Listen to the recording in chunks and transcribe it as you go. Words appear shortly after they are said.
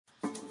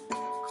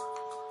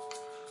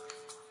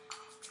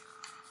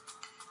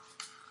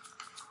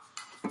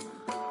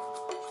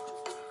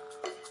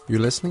You're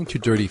listening to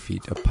Dirty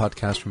Feet, a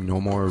podcast from No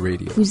More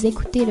Radio. Vous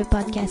écoutez le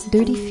podcast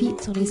Dirty Feet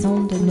sur les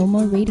ondes de No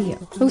More Radio.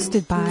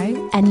 Hosted by,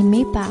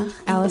 animé par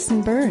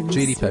Allison Burns,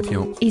 JD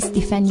Papillon, et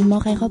Stéphanie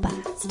Morin-Robert.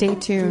 Stay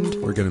tuned.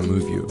 We're gonna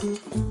move you.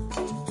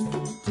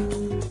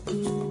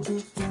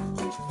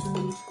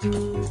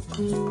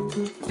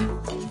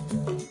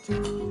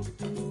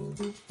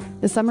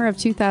 The summer of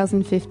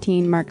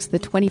 2015 marks the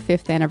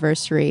 25th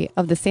anniversary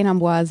of the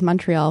Saint-Ambroise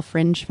Montreal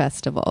Fringe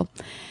Festival.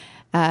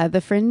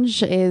 The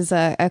Fringe is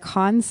a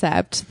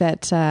concept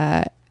that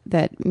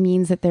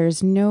means that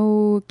there's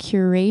no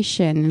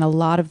curation in a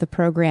lot of the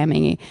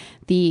programming.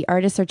 The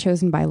artists are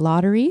chosen by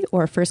lottery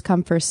or first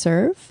come, first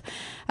serve.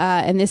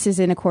 And this is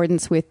in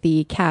accordance with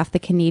the CAF, the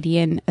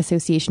Canadian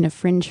Association of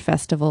Fringe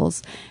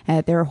Festivals,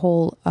 their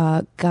whole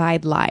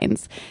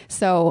guidelines.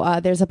 So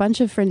there's a bunch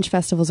of fringe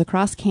festivals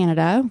across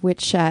Canada,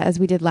 which, as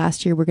we did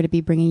last year, we're going to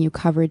be bringing you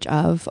coverage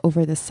of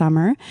over the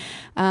summer.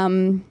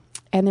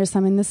 And there's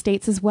some in the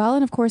States as well.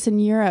 And of course, in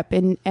Europe,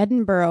 in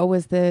Edinburgh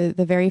was the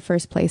very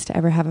first place to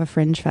ever have a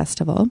fringe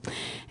festival.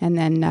 And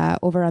then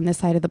over on this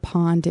side of the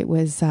pond, it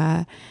was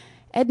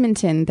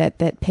Edmonton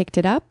that picked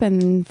it up.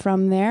 And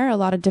from there, a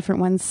lot of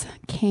different ones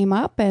came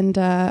up. And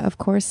of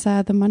course,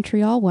 the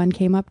Montreal one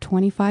came up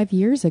 25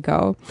 years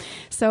ago.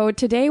 So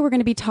today we're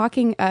going to be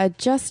talking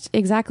just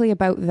exactly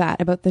about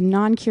that, about the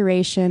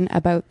non-curation,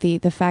 about the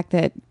fact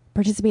that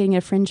participating in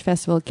a fringe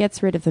festival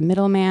gets rid of the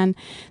middleman.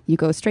 You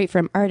go straight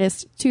from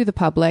artist to the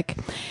public.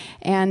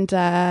 And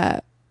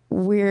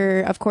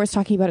we're, of course,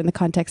 talking about it in the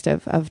context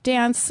of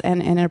dance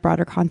and in a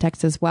broader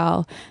context as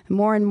well.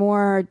 More and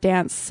more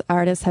dance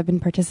artists have been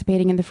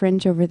participating in the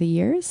fringe over the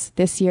years.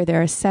 This year,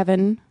 there are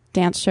 7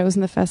 dance shows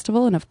in the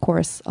festival. And of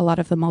course, a lot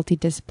of the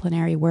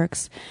multidisciplinary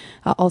works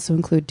also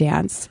include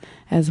dance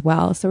as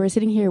well. So we're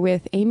sitting here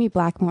with Amy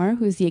Blackmore,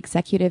 who's the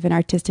executive and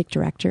artistic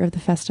director of the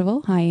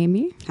festival. Hi,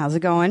 Amy. How's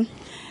it going?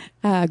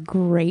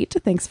 Great.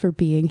 Thanks for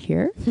being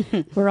here.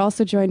 We're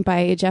also joined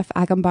by Jeff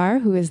Agambar,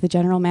 who is the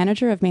general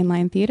manager of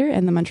Mainline Theatre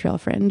and the Montreal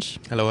Fringe.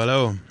 Hello,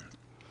 hello.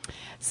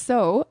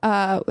 So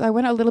I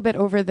went a little bit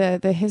over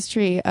the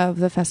history of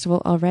the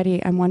festival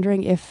already. I'm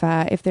wondering if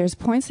there's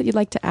points that you'd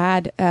like to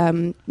add,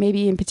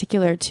 maybe in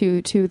particular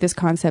to this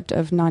concept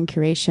of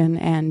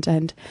non-curation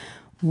and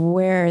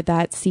where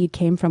that seed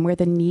came from, where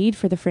the need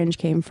for the fringe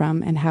came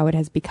from, and how it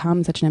has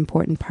become such an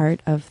important part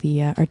of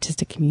the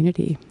artistic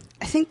community.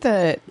 I think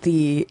that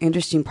the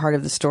interesting part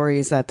of the story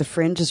is that the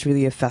Fringe is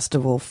really a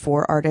festival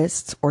for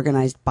artists,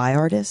 organized by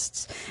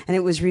artists. And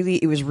it was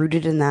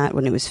rooted in that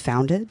when it was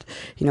founded.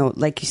 You know,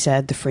 like you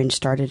said, the Fringe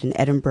started in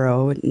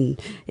Edinburgh,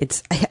 and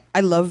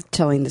I love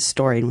telling the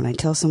story. And when I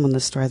tell someone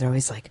the story, they're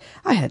always like,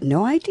 I had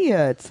no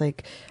idea. It's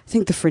like, I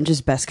think the Fringe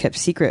is best kept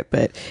secret,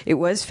 but it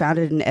was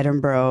founded in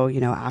Edinburgh.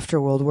 You know, after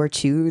World War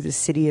II, the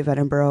city of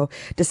Edinburgh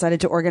decided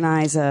to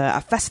organize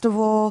a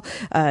festival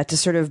to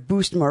sort of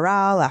boost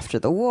morale after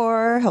the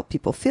war, help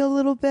people feel a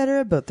little better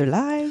about their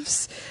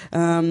lives.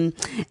 And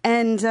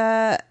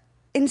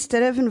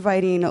instead of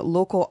inviting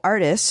local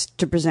artists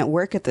to present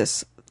work at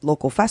this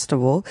local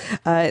festival,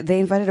 they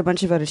invited a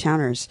bunch of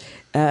out-of-towners,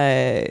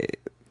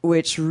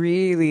 which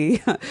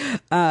really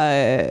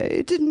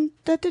didn't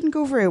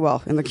go very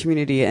well in the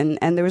community.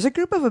 And there was a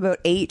group of about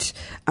 8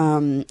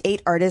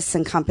 artists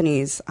and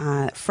companies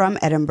from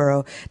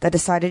Edinburgh that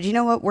decided, you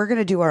know what, we're going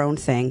to do our own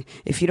thing.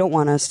 If you don't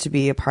want us to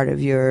be a part of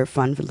your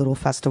fun little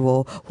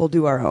festival, we'll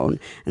do our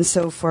own. And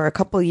so for a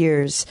couple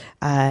years,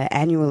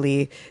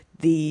 annually,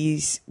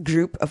 these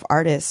group of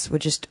artists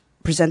would just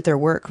present their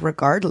work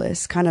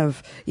regardless, kind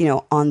of, you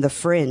know, on the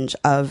fringe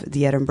of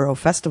the Edinburgh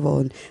Festival.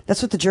 And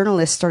that's what the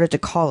journalists started to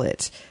call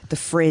it, the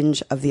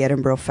fringe of the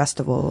Edinburgh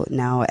Festival,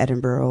 now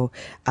Edinburgh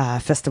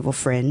Festival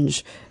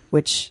Fringe,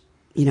 which,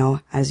 you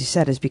know, as you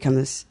said, has become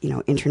this, you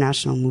know,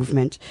 international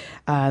movement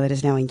that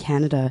is now in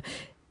Canada.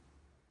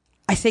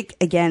 I think,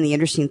 again, the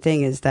interesting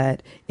thing is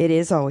that it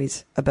is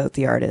always about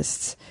the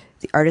artists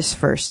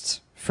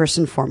first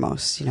and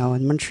foremost. You know,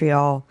 in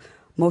Montreal,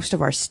 most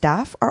of our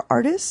staff are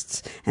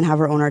artists and have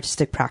our own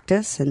artistic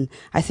practice. And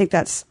I think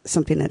that's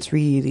something that's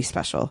really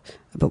special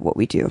about what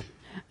we do.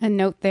 A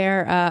note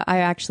there, I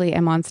actually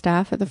am on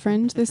staff at the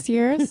Fringe this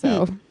year,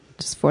 so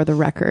just for the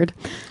record.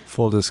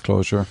 Full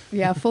disclosure.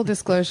 Yeah, full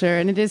disclosure.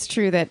 And it is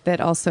true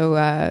that also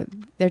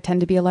there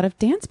tend to be a lot of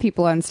dance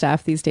people on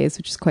staff these days,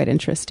 which is quite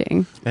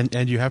interesting.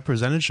 And you have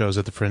presented shows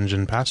at the Fringe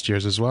in past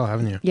years as well,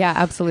 haven't you? Yeah,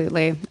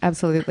 absolutely.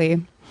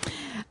 Absolutely.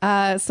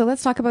 So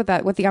let's talk about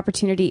that, what the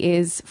opportunity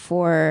is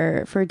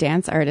for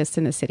dance artists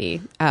in the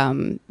city,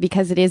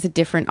 because it is a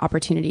different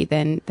opportunity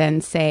than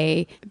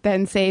say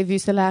Vue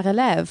sur la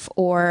Relève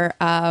or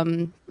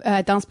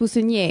Danse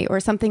Buissonnière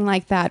or something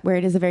like that, where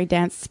it is a very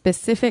dance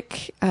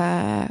specific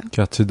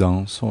Quartier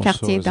Danse also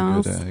Quartier is a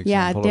good Danse,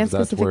 yeah, dance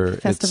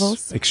specific festivals.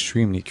 It's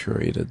extremely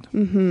curated.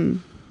 Mm-hmm.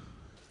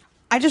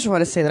 I just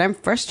want to say that I'm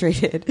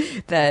frustrated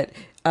that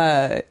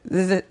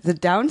the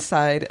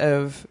downside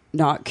of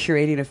not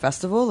curating a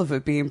festival, of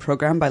it being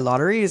programmed by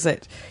lottery, is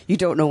that you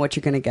don't know what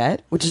you're going to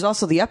get, which is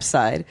also the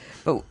upside.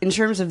 But in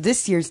terms of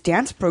this year's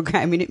dance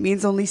programming, it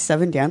means only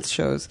 7 dance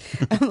shows.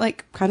 I'm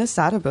like kind of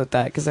sad about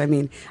that, because I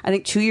mean, I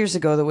think 2 years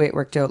ago the way it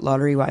worked out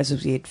lottery wise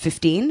was we had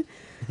 15.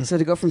 So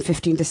to go from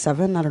 15 to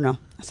 7, I don't know.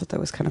 I thought that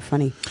was kind of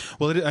funny.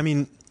 Well,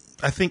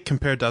 I think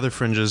compared to other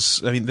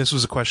fringes, this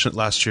was a question at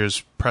last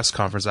year's press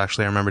conference,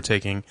 actually, I remember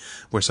taking,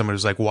 where somebody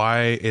was like,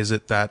 why is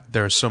it that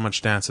there's so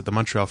much dance at the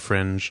Montreal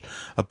Fringe,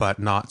 but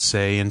not,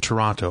 say, in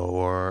Toronto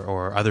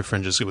or other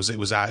fringes? It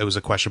was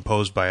a question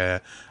posed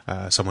by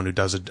someone who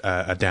does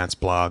a dance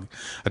blog,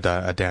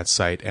 a dance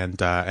site, and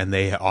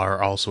they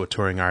are also a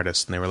touring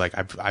artist, and they were like,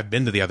 I've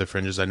been to the other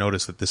fringes. I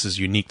noticed that this is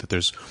unique, that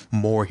there's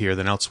more here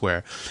than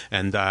elsewhere,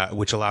 and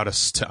which allowed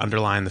us to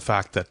underline the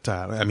fact that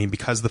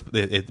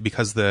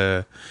because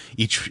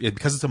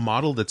it's a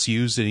model that's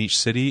used in each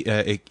city,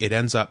 it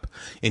ends up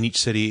in each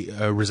city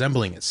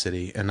resembling its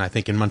city. And I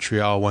think in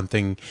Montreal, one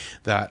thing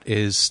that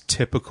is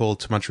typical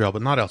to Montreal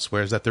but not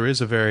elsewhere is that there is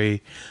a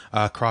very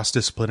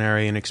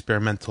cross-disciplinary and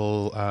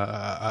experimental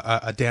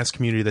a dance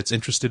community that's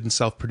interested in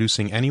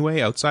self-producing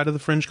anyway outside of the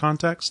fringe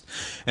context.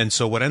 And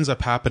so what ends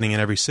up happening in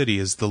every city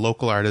is the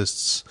local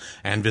artists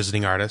and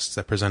visiting artists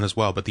that present as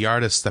well, but the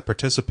artists that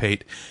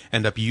participate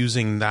end up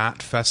using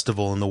that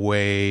festival in the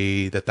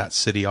way that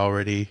city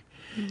already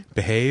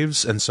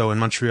behaves. And so in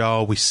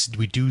Montreal,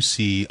 we do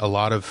see a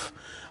lot of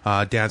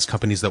dance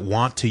companies that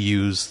want to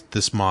use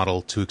this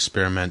model to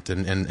experiment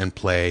and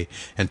play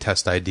and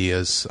test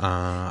ideas.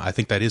 I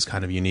think that is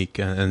kind of unique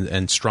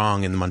and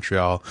strong in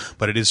Montreal,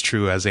 but it is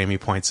true, as Amy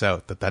points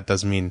out, that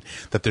doesn't mean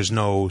that there's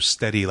no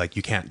steady, like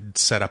you can't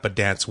set up a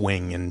dance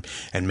wing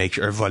and make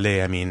sure,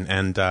 volet,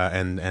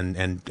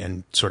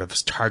 and sort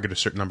of target a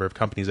certain number of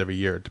companies every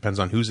year. It depends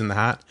on who's in the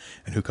hat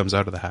and who comes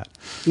out of the hat.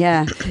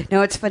 Yeah.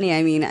 No, it's funny.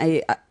 I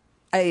mean,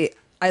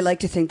 I like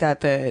to think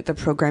that the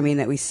programming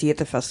that we see at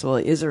the festival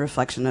is a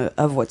reflection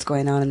of what's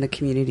going on in the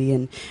community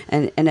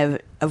and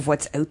of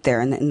what's out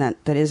there, and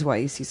that is why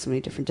you see so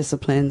many different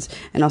disciplines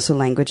and also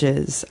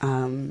languages,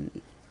 and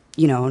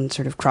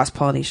sort of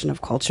cross-pollination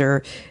of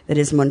culture that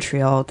is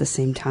Montreal at the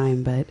same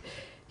time. But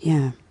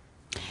yeah.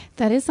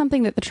 That is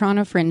something that the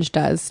Toronto Fringe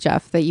does,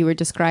 Jeff, that you were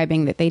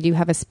describing, that they do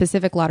have a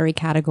specific lottery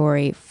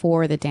category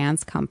for the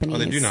dance companies. Oh,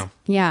 they do now?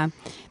 Yeah.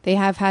 They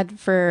have had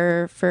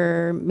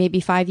for maybe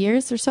 5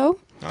 years or so.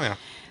 Oh, yeah.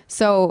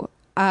 So,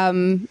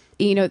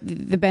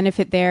 the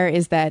benefit there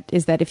is that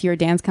if you're a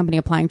dance company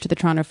applying to the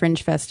Toronto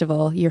Fringe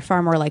Festival, you're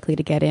far more likely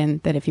to get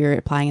in than if you're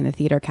applying in the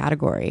theater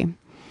category.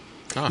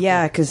 Oh,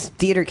 yeah, because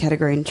theater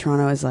category in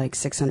Toronto is like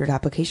 600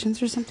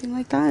 applications or something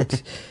like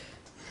that,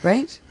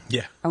 right?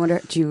 Yeah. I wonder,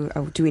 do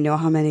we know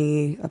how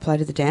many apply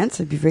to the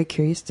dance? I'd be very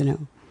curious to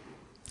know.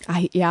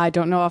 I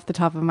don't know off the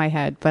top of my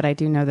head, but I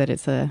do know that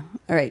it's all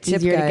right,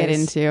 easier to get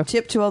into.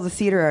 Tip to all the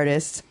theater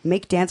artists: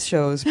 make dance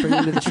shows, bring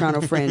them to the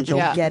Toronto Fringe, you'll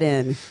get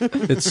in.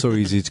 It's so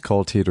easy to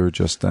call theater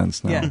just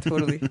dance now. Yeah,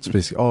 totally. It's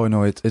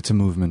basically, it's a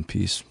movement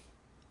piece.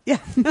 Yeah.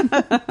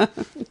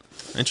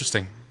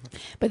 Interesting.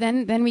 But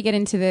then we get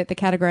into the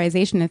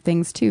categorization of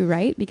things too,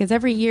 right? Because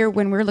every year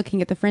when we're looking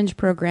at the Fringe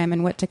program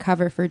and what to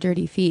cover for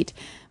Dirty Feet,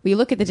 we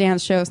look at the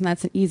dance shows and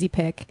that's an easy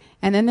pick.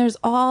 And then there's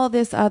all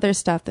this other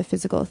stuff, the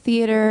physical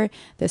theater,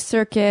 the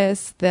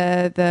circus,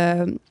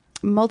 the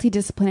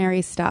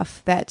multidisciplinary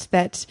stuff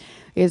that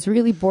is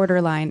really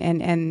borderline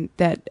and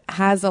that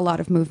has a lot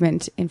of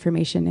movement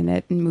information in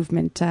it and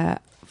movement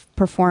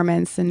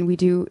performance. And we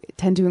do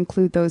tend to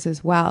include those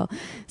as well.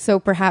 So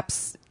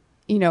perhaps,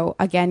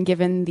 again,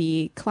 given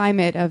the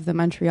climate of the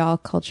Montreal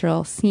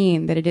cultural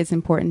scene, that it is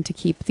important to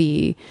keep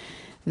the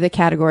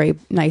category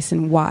nice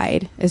and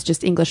wide as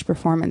just English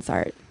performance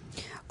art.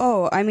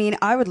 Oh, I mean,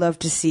 I would love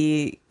to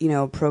see,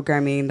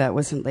 programming that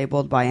wasn't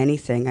labeled by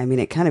anything. I mean,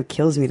 it kind of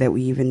kills me that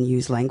we even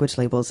use language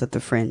labels at the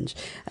Fringe.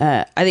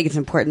 I think it's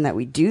important that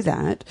we do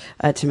that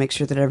to make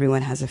sure that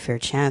everyone has a fair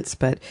chance,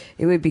 but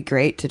it would be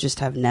great to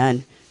just have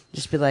none.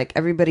 Just be like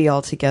everybody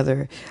all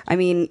together. I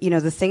mean,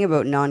 the thing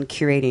about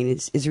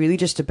non-curating is really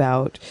just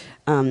about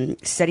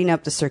setting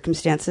up the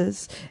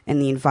circumstances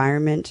and the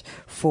environment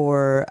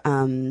for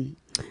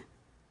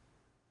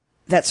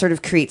that sort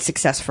of creates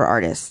success for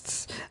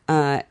artists.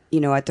 At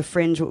the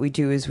Fringe, what we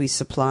do is we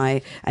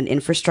supply an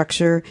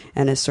infrastructure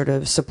and a sort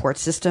of support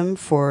system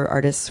for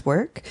artists'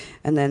 work.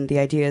 And then the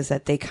idea is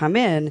that they come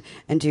in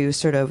and do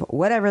sort of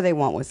whatever they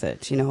want with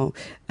it,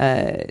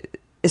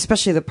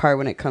 especially the part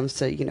when it comes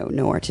to,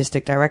 no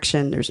artistic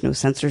direction, there's no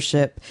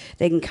censorship.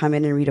 They can come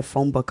in and read a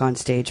phone book on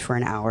stage for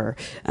an hour,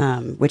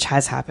 which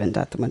has happened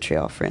at the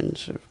Montreal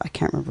Fringe. I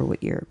can't remember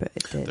what year, but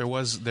it did.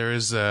 There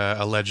is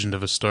a legend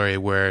of a story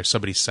where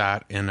somebody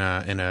sat in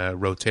a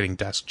rotating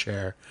desk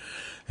chair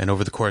and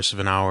over the course of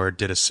an hour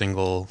did a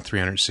single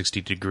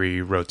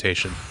 360-degree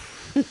rotation.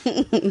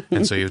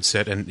 And so you would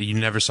sit and you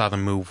never saw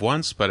them move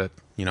once, but at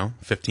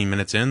 15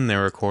 minutes in, they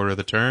were a quarter of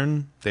the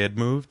turn. They had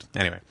moved.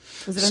 Anyway,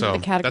 was it under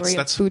the category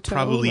that's of Butoh,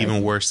 probably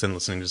even worse than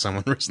listening to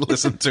someone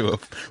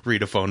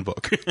read a phone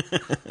book.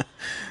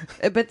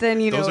 But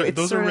then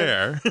those are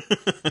rare.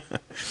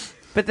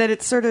 But that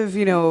it sort of,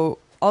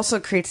 also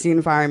creates the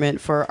environment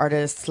for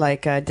artists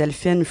like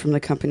Delphine from the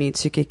company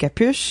Tuc et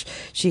Capuche.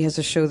 She has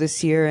a show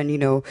this year, and,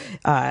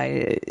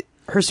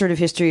 her sort of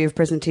history of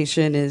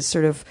presentation is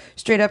sort of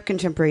straight up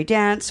contemporary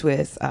dance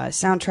with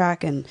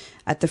soundtrack. And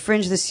at the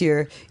Fringe this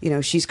year,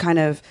 she's kind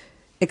of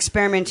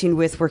experimenting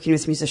with working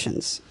with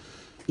musicians,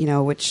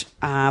 which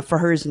for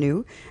her is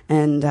new.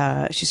 And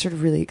she's sort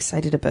of really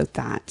excited about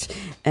that.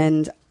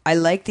 And I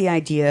like the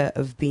idea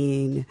of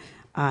being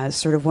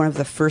sort of one of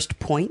the first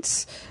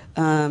points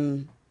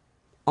on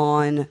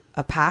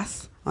a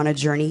path, on a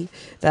journey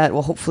that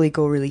will hopefully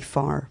go really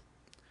far.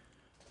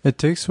 It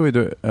takes away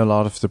a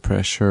lot of the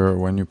pressure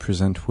when you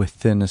present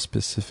within a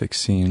specific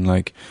scene.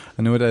 Like,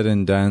 I know that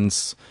in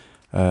dance,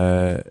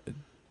 a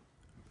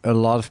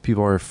lot of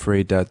people are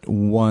afraid that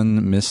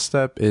one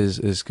misstep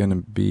is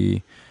going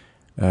to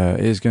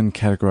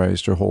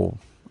categorize their whole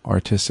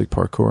artistic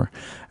parkour,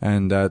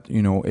 and that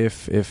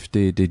if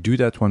they do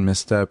that one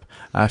misstep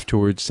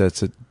afterwards,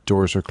 that's it,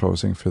 doors are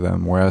closing for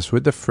them. Whereas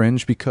with the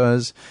Fringe,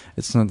 because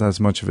it's not as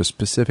much of a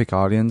specific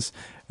audience,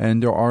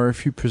 and there are a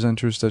few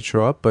presenters that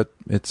show up, but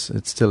it's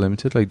still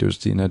limited. Like, there's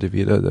Dina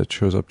DeVita that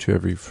shows up to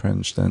every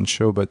Fringe dance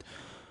show, but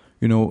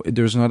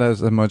there's not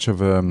as much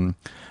of a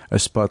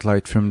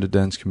spotlight from the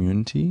dance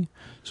community.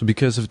 So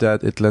because of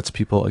that, it lets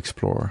people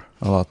explore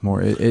a lot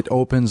more. It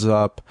opens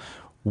up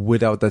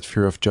without that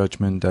fear of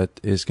judgment that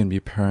is going to be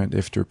apparent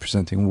if they're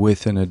presenting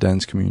within a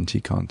dance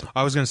community context.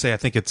 I was going to say, I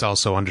think it's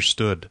also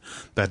understood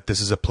that this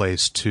is a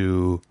place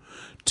to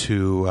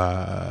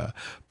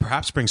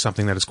perhaps bring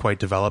something that is quite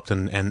developed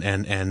and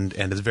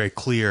is very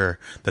clear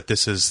that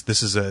this is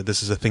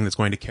a thing that's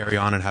going to carry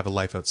on and have a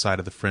life outside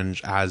of the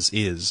Fringe as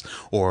is,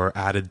 or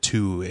added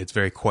to. It's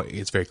very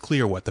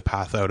clear what the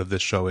path out of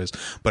this show is,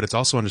 but it's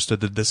also understood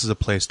that this is a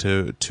place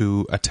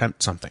to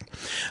attempt something,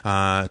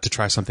 to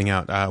try something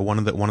out. One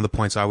of the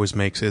points I always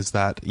make is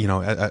that,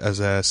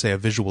 as a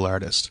visual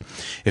artist,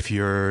 if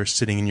you're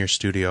sitting in your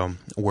studio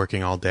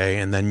working all day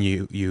and then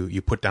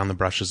you put down the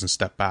brushes and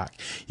step back,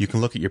 you can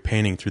look at your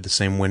painting through the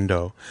same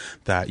window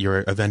that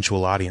your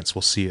eventual audience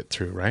will see it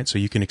through, right? So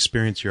you can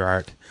experience your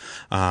art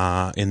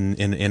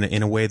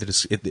in a way that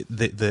is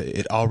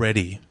it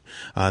already.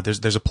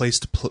 There's a place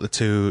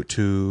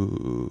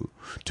to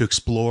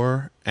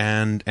explore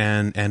and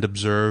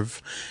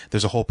observe.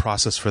 There's a whole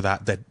process for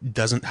that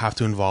doesn't have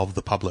to involve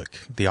the public,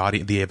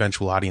 the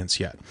eventual audience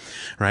yet,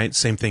 right?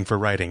 Same thing for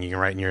writing. You can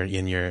write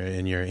in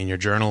your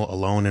journal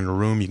alone in a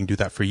room. You can do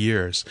that for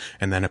years,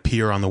 and then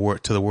appear on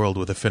to the world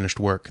with a finished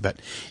work that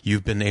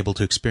you've been able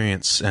to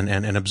experience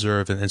and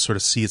observe and sort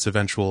of see its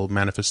eventual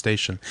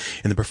manifestation.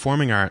 In the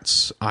performing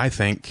arts, I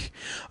think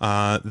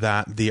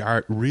that the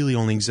art really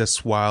only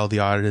exists while the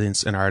audience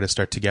and artist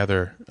are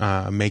together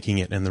making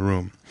it in the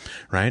room,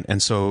 right?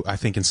 And so I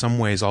think in some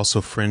ways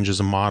also Fringe is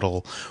a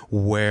model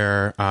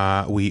where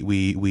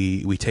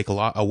we take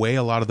away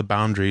a lot of the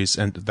boundaries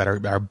and that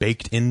are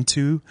baked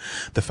into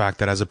the fact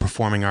that as a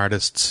performing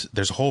artist,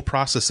 there's a whole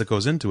process that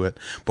goes into it.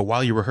 But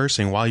while you're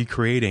rehearsing, while you're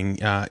creating,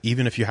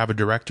 even if you have a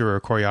director or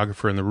a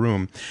choreographer in the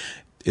room,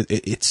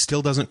 it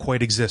still doesn't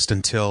quite exist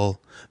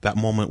until that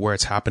moment where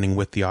it's happening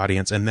with the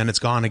audience, and then it's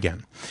gone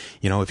again.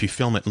 If you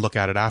film it and look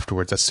at it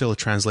afterwards, that's still a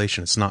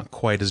translation. It's not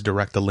quite as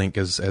direct a link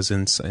as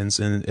in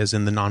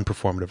the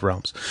non-performative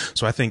realms.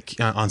 So I think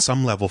on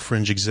some level,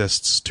 Fringe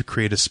exists to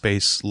create a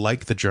space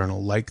like the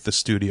journal, like the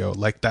studio,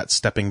 like that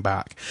stepping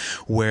back,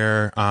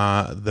 where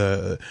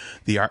the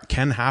art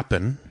can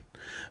happen.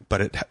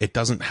 But it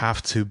doesn't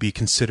have to be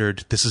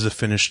considered. This is a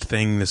finished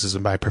thing. This is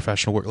my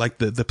professional work. Like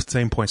the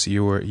same points that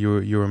you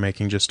were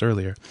making just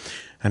earlier.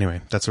 Anyway,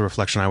 that's a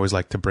reflection I always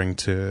like to bring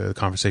to the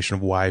conversation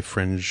of why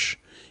Fringe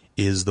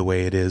is the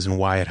way it is and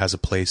why it has a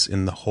place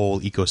in the whole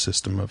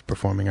ecosystem of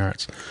performing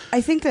arts.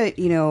 I think that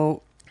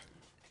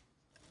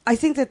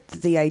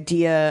the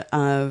idea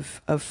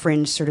of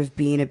Fringe sort of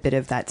being a bit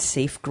of that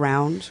safe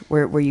ground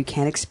where you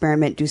can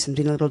experiment, do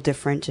something a little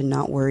different, and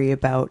not worry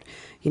about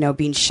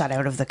being shut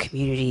out of the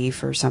community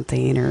for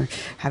something or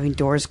having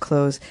doors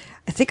closed.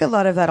 I think a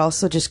lot of that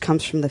also just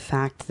comes from the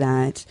fact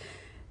that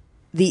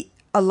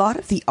a lot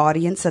of the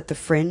audience at the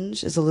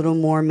Fringe is a little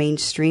more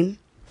mainstream,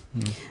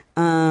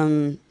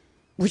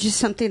 which is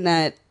something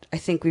that I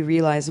think we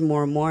realize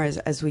more and more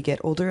as we get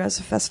older as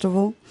a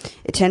festival.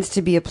 It tends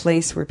to be a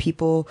place where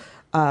people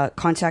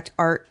contact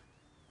art.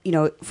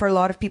 For a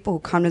lot of people who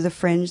come to the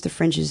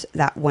Fringe is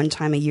that one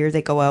time a year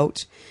they go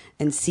out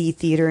and see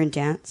theater and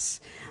dance.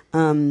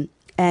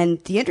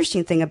 And the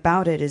interesting thing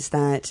about it is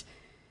that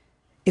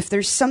if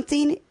there's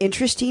something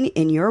interesting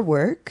in your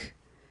work,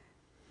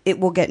 it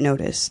will get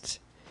noticed.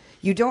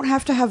 You don't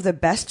have to have the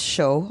best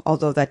show,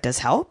 although that does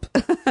help.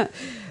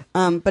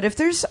 But if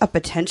there's a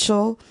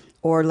potential,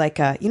 or like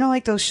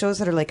like those shows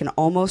that are like an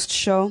almost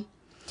show,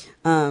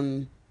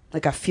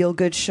 like a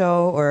feel-good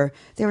show, or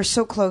they were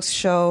so close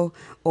show,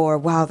 or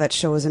wow, that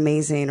show was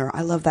amazing, or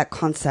I love that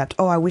concept.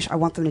 Oh, I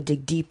want them to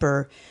dig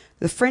deeper.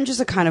 The Fringe is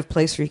a kind of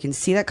place where you can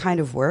see that kind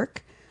of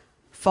work,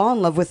 fall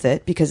in love with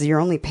it because you're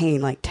only paying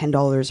like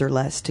 $10 or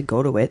less to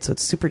go to it, so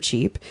it's super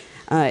cheap.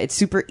 It's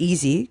super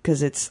easy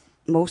because it's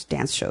most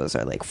dance shows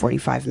are like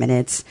 45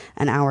 minutes,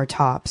 an hour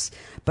tops.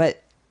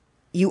 But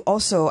you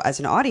also, as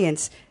an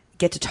audience,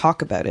 get to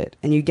talk about it,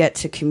 and you get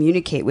to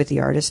communicate with the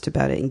artist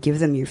about it and give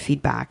them your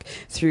feedback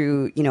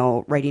through,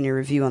 writing a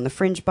review on the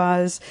Fringe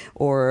Buzz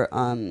or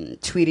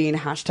tweeting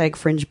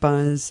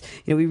 #FringeBuzz.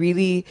 We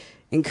really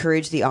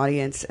encourage the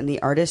audience and the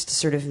artist to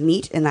sort of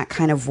meet in that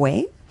kind of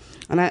way.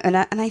 And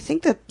I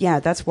think that,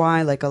 that's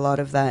why like a lot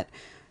of that,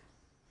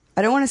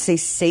 I don't want to say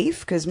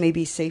safe, because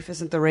maybe safe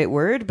isn't the right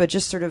word, but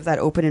just sort of that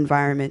open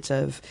environment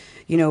of,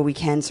 we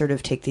can sort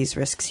of take these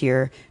risks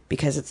here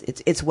because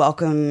it's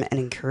welcome and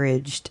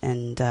encouraged,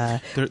 and a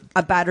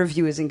bad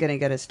review isn't going to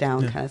get us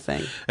down, kind of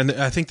thing. And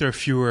I think there are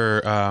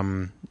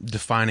fewer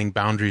defining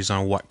boundaries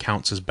on what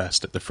counts as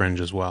best at the Fringe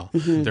as well.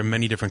 Mm-hmm. There are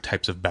many different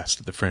types of best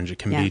at the Fringe. It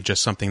can be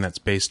just something that's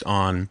based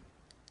on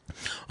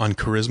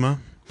charisma.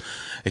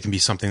 It can be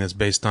something that's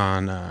based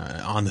on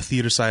the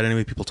theater side.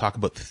 Anyway, people talk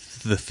about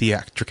the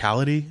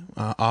theatricality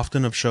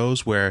often of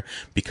shows, where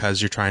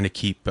because you're trying to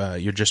keep,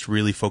 you're just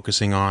really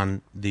focusing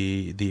on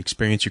the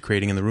experience you're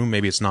creating in the room.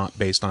 Maybe it's not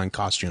based on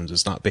costumes.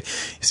 It's not.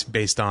 It's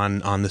based on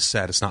the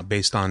set. It's not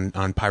based on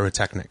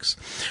pyrotechnics,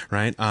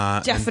 right?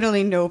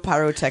 Definitely no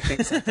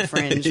pyrotechnics at the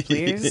Fringe,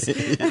 please.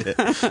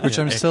 Which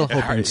I'm still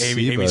hoping to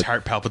see. Amy's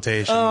heart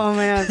palpitation. Oh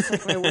man, it's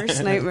like my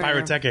worst nightmare.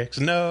 Pyrotechnics.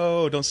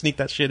 No, don't sneak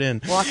that shit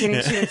in. Walking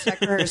into a tech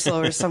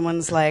rehearsal where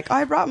someone's like,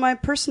 I brought my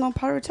personal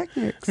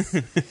pyrotechnics.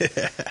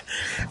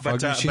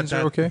 Fog machines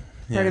are okay?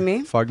 Pardon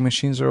me? Fog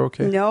machines are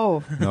okay?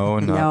 No.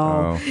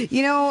 No.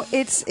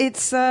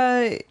 It's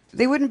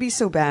they wouldn't be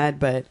so bad,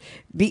 but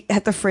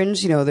at the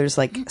Fringe, there's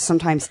like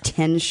sometimes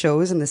 10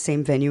 shows in the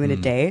same venue in a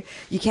day.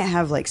 You can't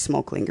have like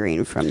smoke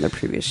lingering from the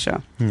previous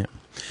show. Yeah.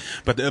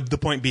 But the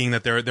point being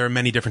that there are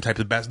many different types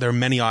of best. There are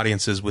many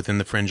audiences within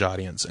the Fringe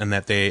audience, and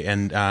that they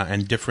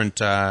and different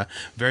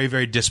very,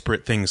 very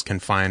disparate things can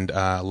find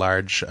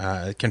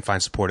can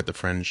find support at the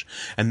Fringe,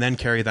 and then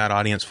carry that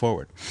audience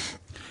forward.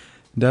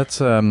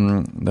 That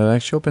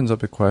actually opens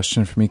up a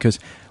question for me, because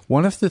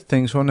one of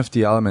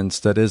the elements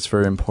that is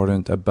very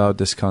important about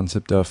this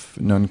concept of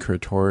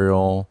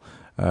non-curatorial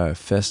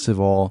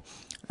festival,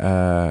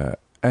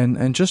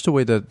 and just the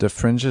way that the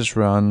Fringe is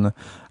run,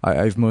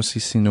 I've mostly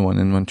seen the one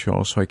in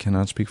Montreal, so I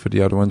cannot speak for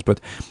the other ones, but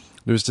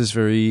there's this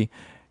very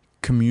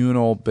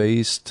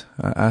communal-based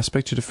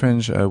aspect to the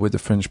Fringe, with the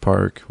Fringe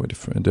Park, with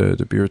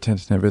the beer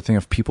tent and everything,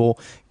 of people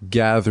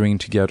gathering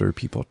together,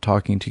 people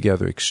talking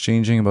together,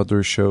 exchanging about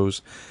their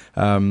shows.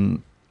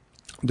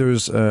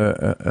 There's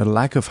a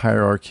lack of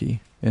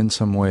hierarchy in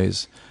some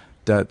ways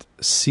that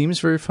seems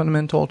very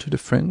fundamental to the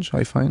Fringe,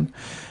 I find.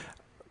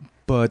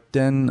 But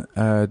then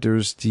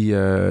there's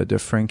the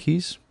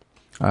Frankies,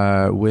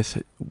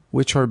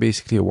 which are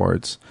basically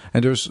awards,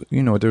 and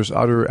there's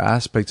other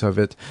aspects of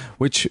it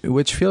which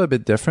feel a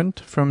bit different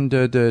from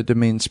the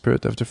main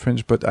spirit of the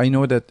Fringe. But I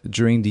know that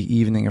during the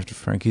evening of the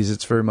Frankies,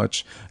 it's very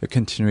much a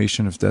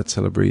continuation of that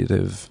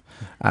celebrative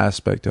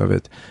aspect of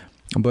it.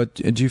 But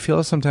do you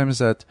feel sometimes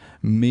that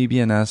maybe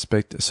an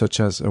aspect such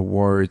as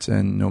awards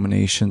and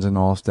nominations and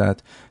all of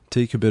that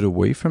take a bit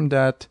away from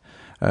that,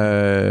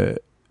 the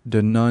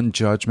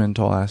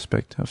non-judgmental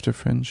aspect of the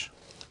Fringe?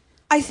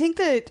 I think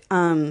that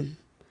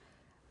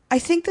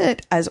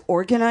as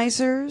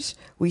organizers,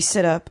 we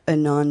set up a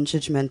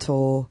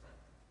non-judgmental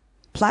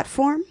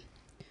platform.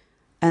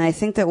 And I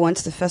think that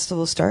once the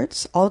festival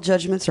starts, all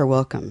judgments are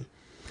welcome.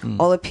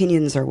 All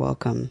opinions are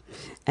welcome.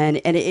 And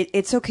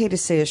it's okay to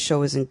say a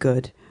show isn't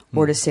good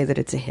or to say that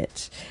it's a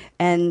hit.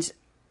 And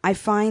I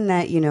find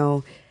that,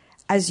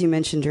 as you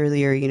mentioned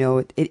earlier,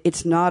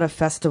 it's not a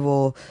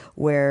festival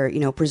where,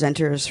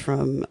 presenters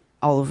from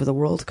all over the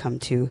world come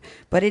to,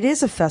 but it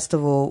is a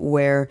festival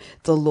where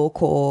the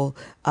local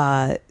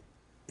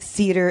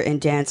theater and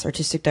dance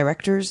artistic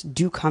directors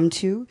do come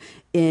to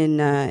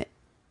in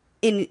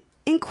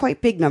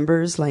quite big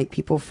numbers. Like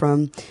people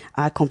from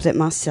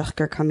Complètement Cirque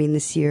are coming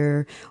this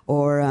year,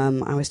 or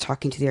I was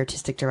talking to the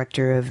artistic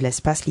director of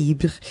L'Espace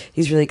Libre.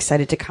 He's really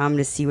excited to come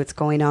to see what's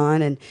going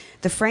on. And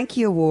the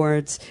Frankie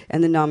Awards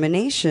and the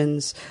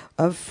nominations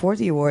for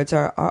the awards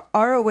are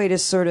a way to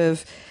sort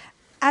of,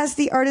 as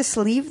the artists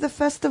leave the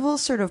festival,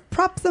 sort of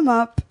prop them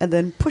up and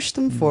then push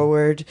them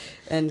forward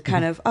and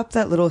kind of up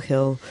that little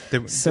hill.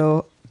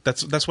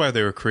 That's why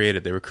they were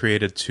created. They were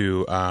created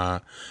to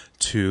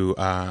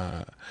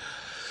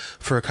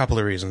for a couple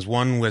of reasons.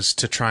 One was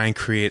to try and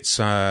create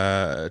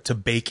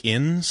to bake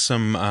in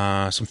some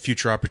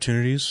future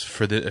opportunities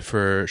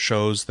for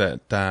shows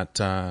that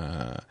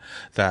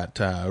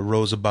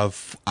rose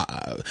above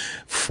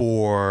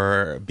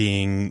for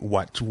being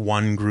what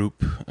one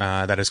group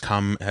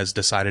that has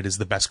decided is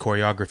the best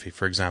choreography,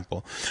 for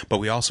example. But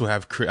we also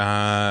have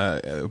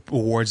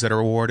awards that are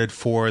awarded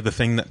for the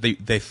thing that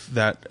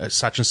that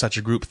such and such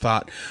a group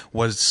thought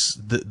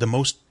was the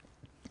most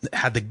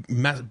had the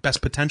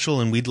best potential,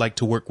 and we'd like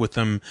to work with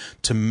them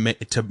to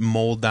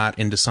mold that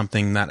into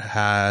something that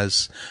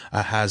has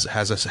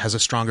a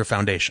stronger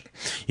foundation.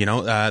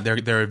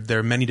 There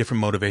are many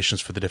different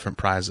motivations for the different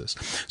prizes.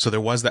 So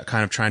there was that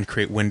kind of trying to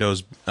create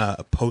windows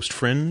post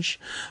Fringe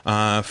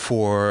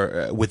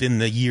for within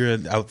the year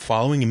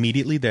following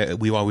immediately. That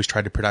we always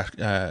tried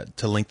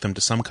to link them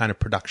to some kind of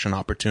production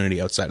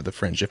opportunity outside of the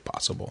Fringe, if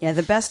possible. Yeah,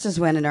 the best is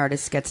when an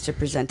artist gets to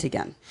present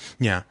again.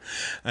 Yeah,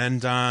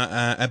 and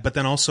but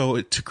then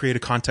also to create a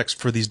context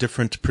for these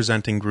different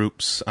presenting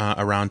groups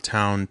around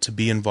town to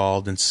be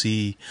involved and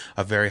see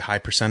a very high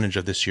percentage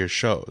of this year's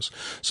shows.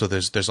 So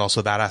there's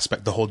also that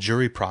aspect. The whole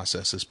jury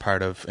process is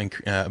part of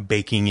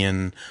baking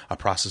in a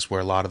process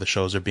where a lot of the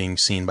shows are being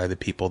seen by the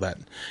people that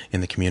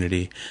in the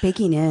community.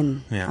 Baking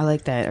in. Yeah. I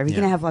like that. Are we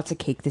going to have lots of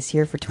cake this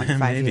year for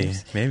 25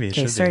 years? Maybe. It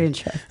Okay, should sorry be.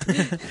 to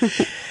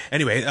interrupt.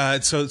 Anyway,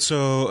 so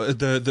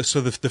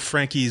the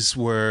Frankies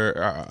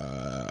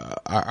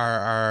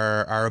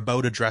are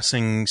about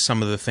addressing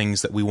some of the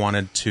things that we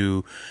wanted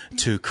to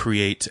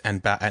create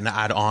and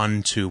add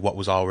on to what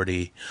was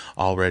already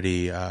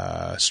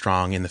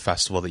strong in the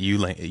festival. That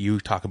you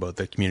talk about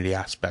the community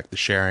aspect, the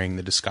sharing,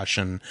 the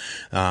discussion,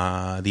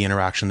 the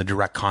interaction, the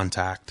direct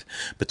contact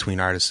between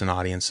artists and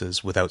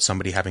audiences without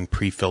somebody having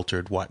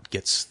pre-filtered what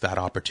gets that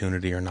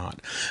opportunity or not.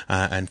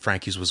 And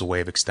Frankie's was a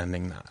way of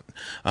extending that.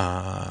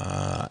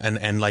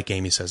 And like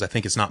Amy says, I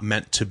think it's not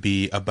meant to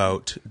be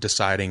about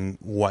deciding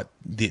what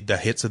the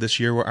hits of this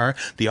year are.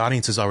 The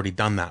audience has already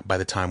done that by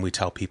the time we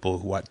tell people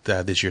what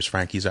this year's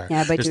Frankies are.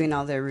 Yeah, by doing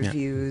all their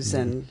reviews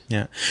and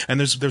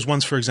there's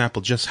ones, for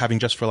example, just having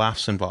Just for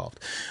Laughs involved,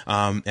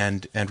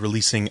 and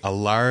releasing a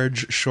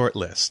large short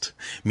list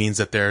means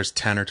that there's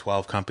 10 or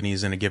 12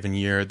 companies in a given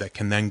year that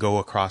can then go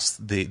across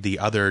the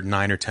other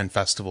 9 or 10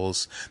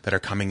 festivals that are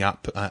coming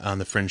up on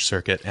the Fringe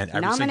circuit, and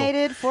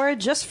nominated for a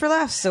Just for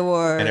Laughs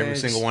award. And every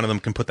single one of them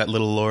can put that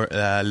little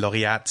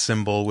laureate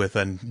symbol with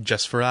a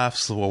Just for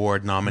Laughs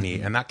award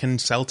nominee, and that can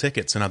sell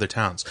tickets in other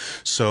towns.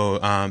 So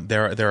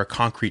there are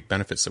concrete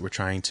benefits that we're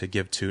trying to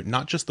give to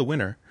not just the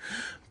winner,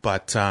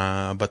 but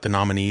the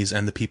nominees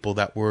and the people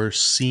that were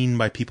seen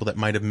by people that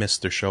might have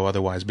missed their show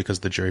otherwise because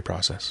of the jury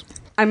process.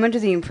 I'm under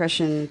the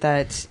impression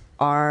that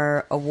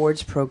our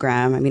awards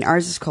program, I mean,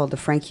 ours is called the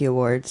Frankie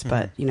Awards,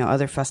 but,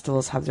 other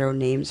festivals have their own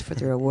names for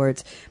their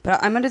awards.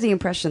 But I'm under the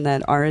impression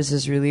that ours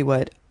is really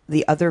what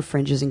the other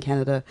Fringes in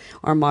Canada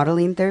are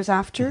modeling theirs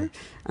after,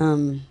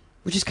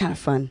 which is kind of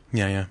fun.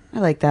 Yeah. I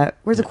like that.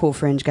 We're the cool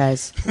Fringe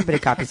guys. Everybody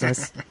copies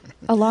us.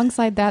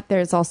 Alongside that,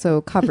 there's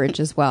also coverage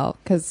as well,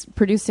 because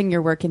producing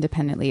your work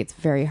independently, it's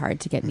very hard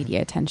to get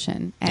media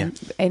attention. And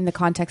in the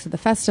context of the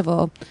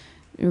festival,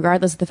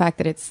 regardless of the fact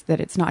that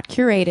it's not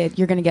curated,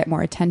 you're going to get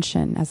more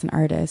attention as an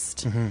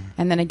artist.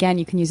 And then again,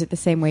 you can use it the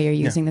same way you're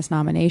using this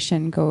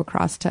nomination, go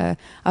across to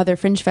other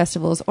Fringe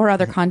festivals or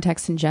other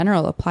contexts in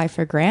general, apply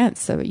for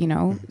grants. So,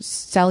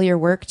 sell your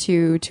work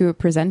to a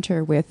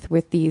presenter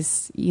with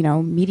these,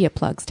 media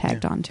plugs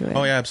tagged onto it.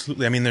 Oh yeah,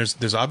 absolutely. I mean,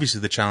 there's obviously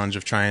the challenge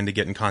of trying to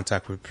get in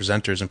contact with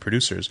presenters and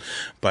producers,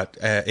 but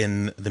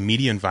in the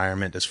media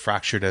environment, as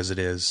fractured as it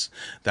is,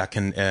 that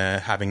can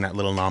having that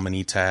little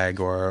nominee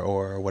tag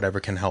or whatever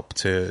can help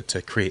to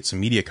create some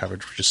media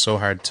coverage, which is so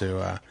hard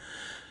to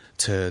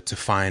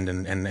find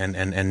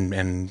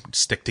and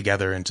stick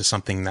together into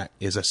something that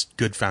is a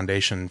good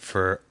foundation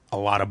for a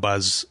lot of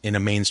buzz in a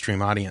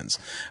mainstream audience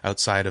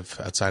outside of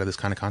this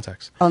kind of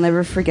context. I'll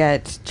never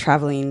forget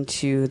traveling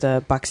to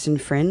the Buxton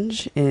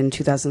Fringe in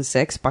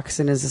 2006.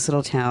 Buxton is this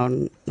little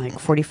town like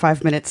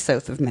 45 minutes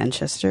south of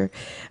Manchester,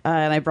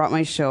 and I brought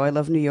my show, I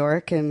Love New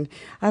York, and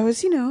I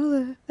was,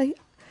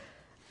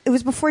 it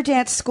was before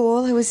dance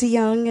school. I was a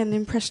young and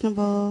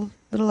impressionable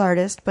little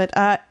artist, but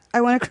I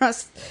went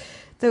across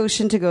the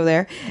ocean to go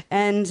there.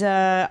 And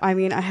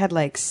I had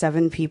like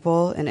 7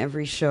 people in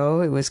every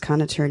show. It was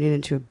kind of turning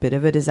into a bit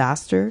of a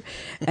disaster.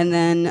 And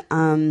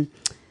then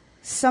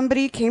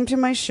somebody came to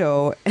my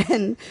show,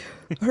 and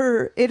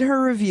in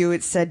her review,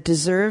 it said,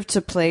 "Deserve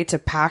to play to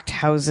packed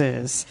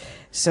houses."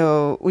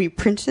 So we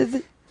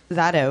printed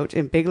that out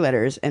in big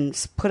letters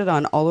and put it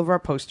on all of our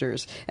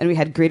posters, and we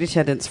had great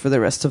attendance for the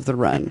rest of the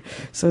run.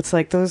 So it's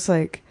like those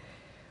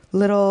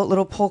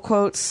little pull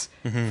quotes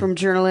from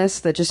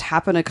journalists that just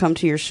happen to come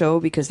to your show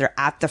because they're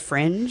at the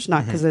Fringe,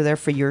 not because they're there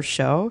for your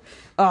show.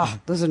 Oh,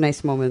 those are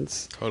nice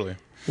moments. Totally.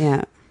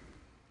 Yeah.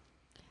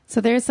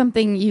 So there's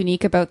something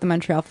unique about the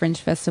Montreal Fringe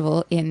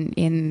Festival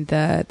in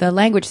the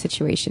language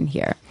situation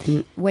here.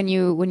 When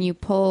you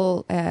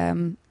pull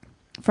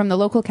from the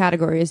local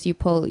categories, you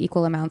pull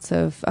equal amounts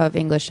of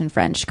English and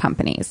French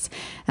companies.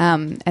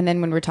 And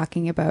then when we're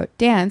talking about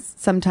dance,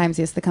 sometimes,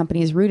 yes, the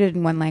company is rooted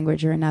in one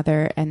language or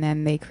another, and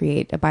then they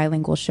create a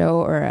bilingual show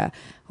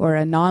or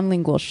a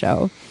non-lingual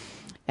show.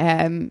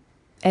 And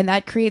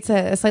that creates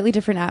a slightly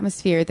different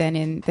atmosphere than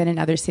in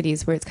other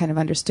cities where it's kind of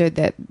understood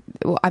that,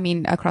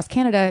 across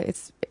Canada,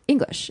 it's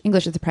English.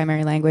 English is the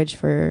primary language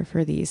for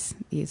these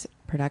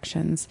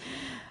productions.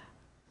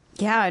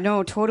 Yeah,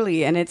 no,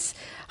 totally. And it's,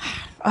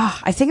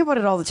 I think about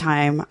it all the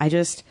time.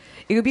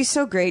 It would be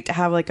so great to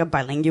have like a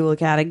bilingual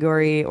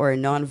category or a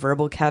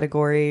nonverbal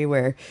category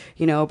where,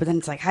 but then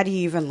it's like, how do you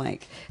even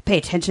like pay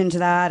attention to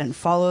that and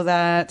follow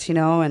that,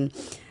 and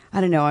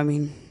I don't know. I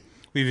mean,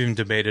 we've even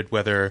debated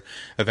whether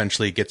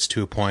eventually it gets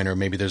to a point, or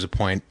maybe there's a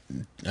point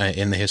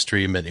in the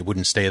history, but it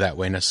wouldn't stay that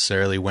way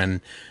necessarily,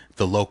 when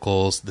the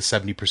locals, the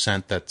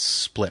 70% that's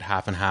split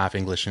half and half,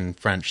 English and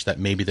French, that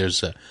maybe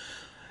there's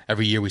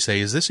every year we say,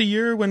 is this a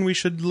year when we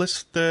should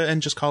list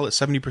and just call it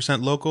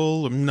 70%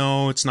 local?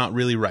 No, it's not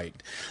really right.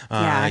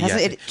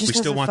 It we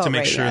still want to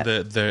make sure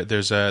yet. that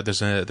there's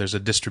a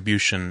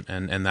distribution,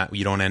 and that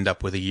you don't end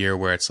up with a year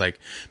where it's like,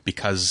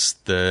 because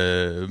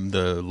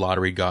the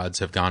lottery gods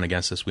have gone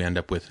against us, we end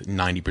up with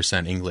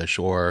 90% English,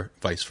 or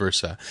vice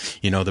versa.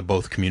 That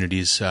both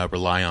communities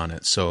rely on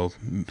it. So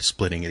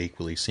splitting it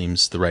equally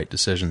seems the right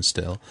decision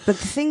still. But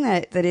the thing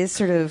that is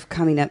sort of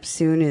coming up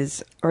soon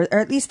is, or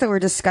at least that we're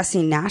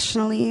discussing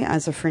nationally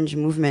as a fringe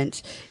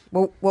movement,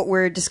 what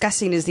we're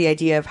discussing is the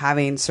idea of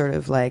having sort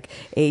of like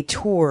a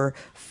tour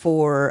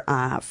for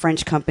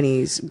French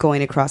companies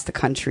going across the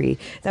country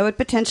that would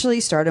potentially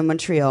start in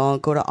Montreal,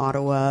 go to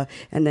Ottawa,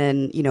 and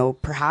then,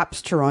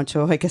 perhaps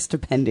Toronto, I guess,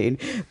 depending.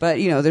 But,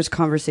 there's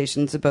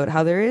conversations about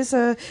how there is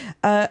a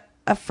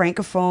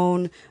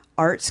Francophone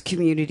arts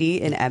community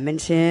in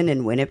Edmonton,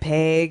 in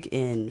Winnipeg,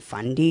 in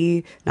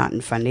Fundy. Not in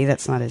Fundy,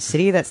 that's not a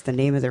city, that's the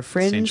name of their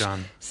fringe.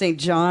 St.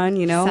 John,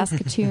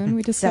 Saskatoon,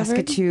 we discovered.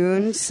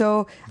 Saskatoon.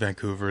 So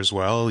Vancouver as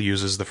well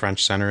uses the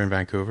French Center in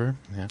Vancouver.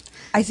 Yeah.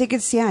 I think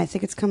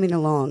it's coming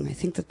along. I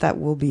think that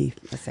will be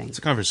a thing. It's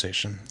a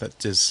conversation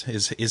that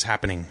is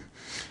happening.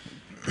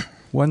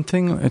 One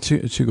thing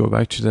to go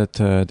back to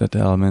that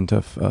element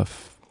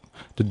of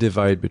the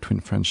divide between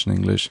French and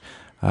English.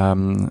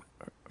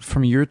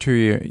 From year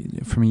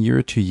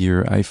to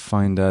year, I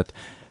find that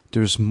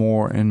there's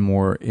more and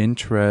more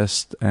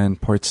interest and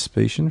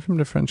participation from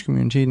the French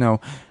community. Now,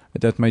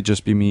 that might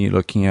just be me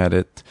looking at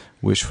it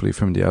wishfully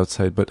from the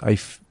outside, but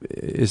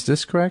is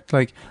this correct?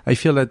 Like, I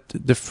feel that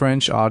the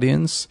French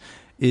audience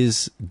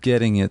is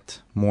getting it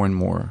more and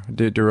more.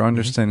 They're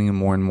understanding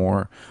more and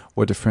more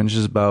what the French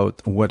is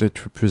about, what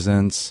it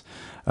represents.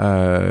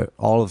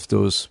 All of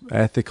those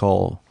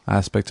ethical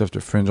aspects of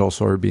the French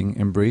also are being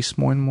embraced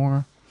more and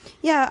more.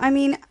 Yeah, I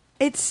mean,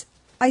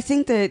 I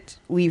think that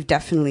we've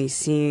definitely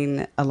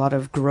seen a lot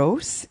of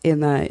growth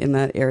in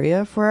that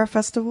area for our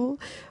festival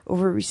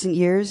over recent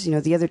years.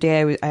 The other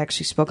day I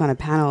actually spoke on a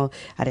panel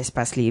at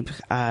Espace Libre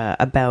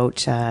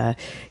about,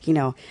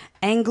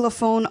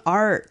 Anglophone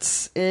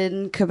arts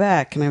in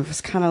Quebec. And I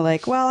was kind of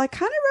like, well, I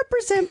kind of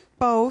represent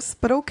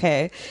both, but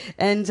okay.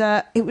 And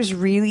it was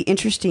really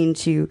interesting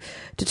to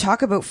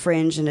talk about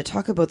fringe and to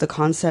talk about the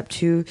concept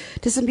to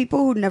some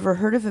people who'd never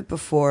heard of it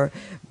before.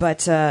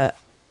 But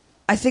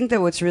I think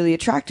that what's really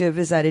attractive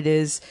is that it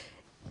is,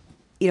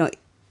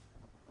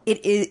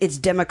 it's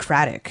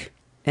democratic,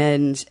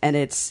 and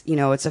it's,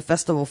 it's a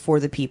festival for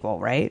the people,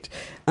 right?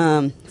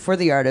 For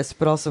the artists,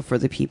 but also for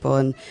the people.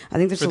 And I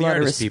think there's a lot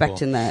of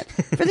respect in that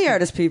for the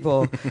artist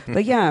people.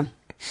 But yeah.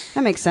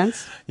 That makes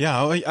sense. Yeah,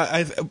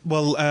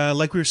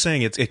 like we were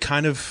saying, it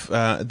kind of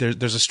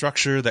there's a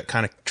structure that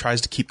kind of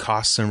tries to keep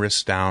costs and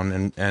risks down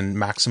and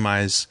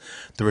maximize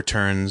the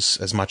returns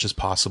as much as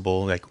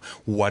possible. Like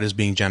what is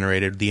being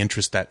generated, the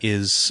interest that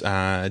is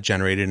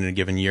generated in a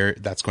given year,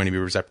 that's going to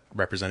be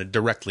represented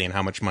directly in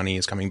how much money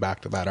is coming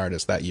back to that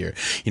artist that year.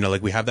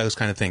 Like we have those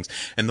kind of things,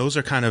 and those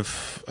are kind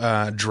of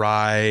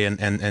dry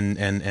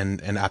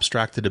and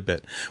abstracted a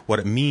bit. What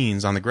it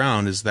means on the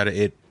ground is that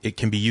it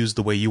can be used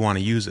the way you want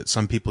to use it.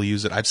 Some people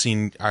use it. I've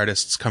seen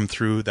artists come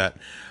through that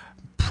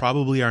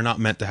probably are not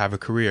meant to have a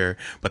career,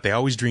 but they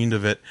always dreamed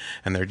of it,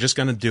 and they're just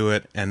going to do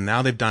it, and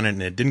now they've done it,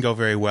 and it didn't go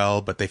very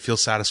well, but they feel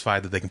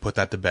satisfied that they can put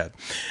that to bed.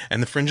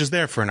 And the Fringe is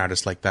there for an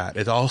artist like that.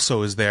 It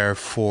also is there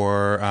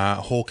for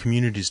whole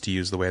communities to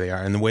use the way they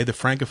are. And the way the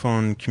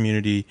Francophone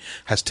community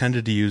has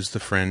tended to use the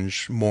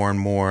Fringe more and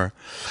more,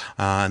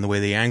 and the way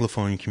the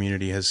Anglophone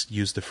community has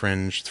used the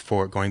Fringe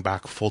for going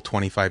back a full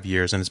 25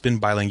 years, and it's been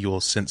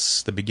bilingual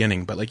since the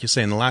beginning. But like you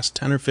say, in the last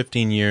 10 or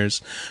 15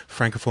 years,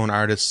 Francophone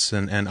artists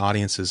and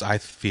audiences, I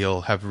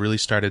feel, have really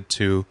started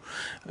to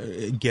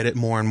get it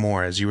more and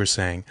more, as you were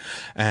saying,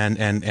 and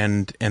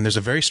there's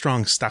a very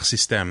strong star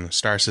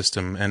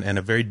system, and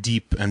a very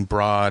deep and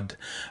broad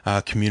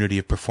community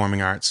of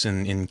performing arts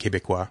in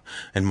Québécois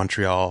and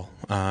Montreal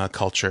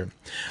culture,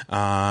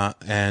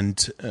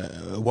 and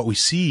what we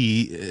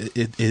see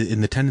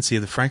in the tendency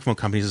of the Francophone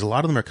companies is a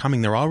lot of them are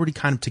coming. They're already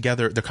kind of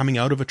together. They're coming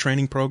out of a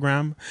training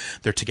program.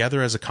 They're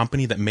together as a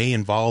company that may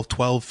involve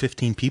 12,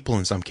 15 people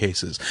in some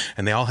cases,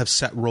 and they all have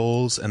set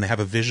roles and they have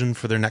a vision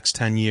for their next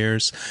 10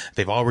 years.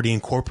 They've already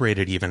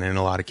incorporated even in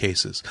a lot of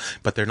cases,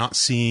 but they're not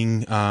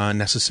seeing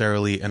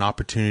necessarily an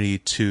opportunity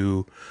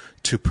to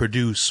to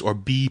produce or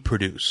be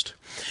produced.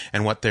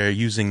 And what they're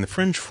using the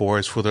Fringe for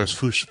is for those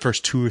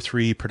first 2 or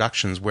 3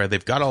 productions where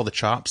they've got all the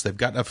chops, they've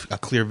got a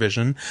clear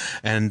vision,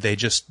 and they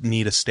just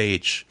need a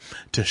stage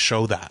to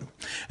show that.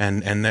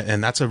 And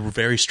that's a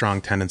very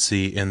strong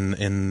tendency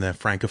in the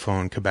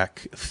Francophone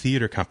Quebec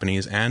theater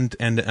companies and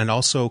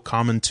also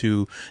common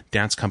to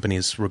dance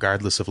companies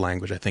regardless of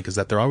language, I think, is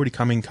that they're already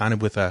coming kind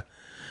of with a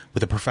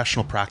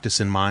professional practice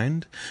in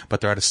mind, but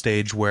they're at a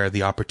stage where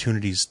the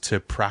opportunities to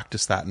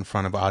practice that in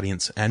front of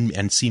audience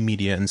and see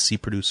media and see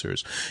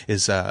producers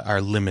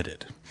are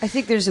limited. I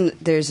think there's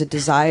a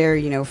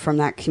desire, from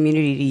that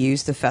community to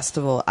use the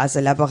festival as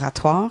a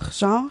laboratoire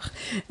genre,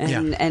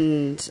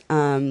 and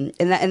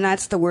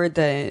that's the word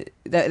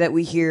that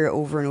we hear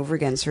over and over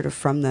again, sort of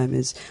from them,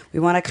 is we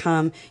want to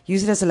come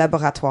use it as a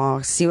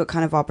laboratoire, see what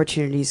kind of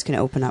opportunities can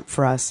open up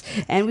for us,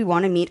 and we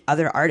want to meet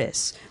other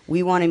artists.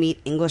 We want to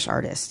meet English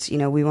artists.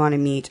 We want to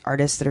meet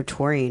artists that are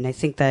touring. I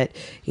think that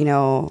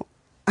the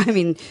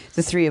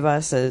 3 of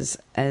us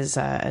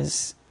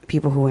as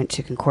people who went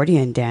to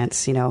Concordia and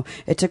dance,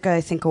 it took,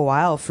 I think, a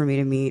while for me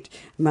to meet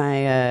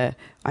my,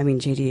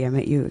 JD, I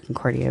met you at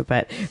Concordia,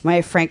 but my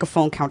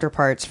Francophone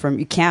counterparts from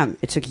UQAM,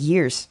 it took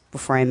years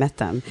before I met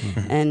them.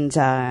 Mm-hmm.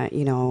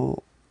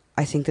 And,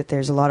 I think that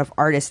there's a lot of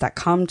artists that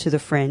come to the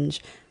Fringe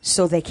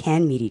so they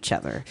can meet each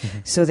other, mm-hmm.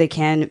 so they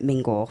can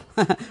mingle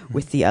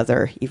with the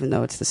other, even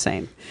though it's the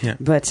same. Yeah.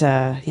 But,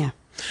 yeah.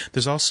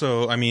 There's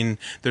also, there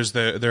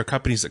are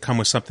companies that come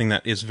with something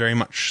that is very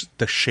much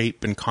the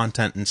shape and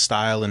content and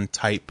style and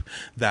type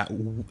that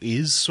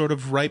is sort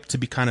of ripe to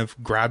be kind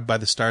of grabbed by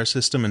the star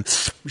system and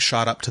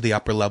shot up to the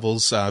upper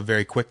levels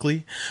very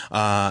quickly,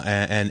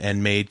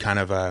 and made kind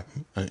of a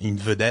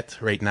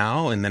vedette right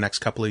now in the next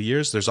couple of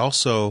years. There's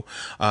also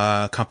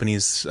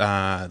companies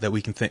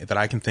that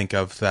I can think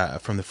of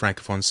that from the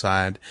Francophone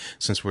side,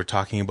 since we're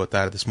talking about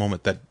that at this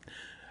moment, that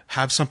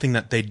have something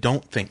that they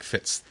don't think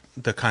fits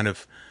the kind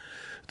of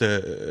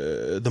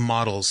the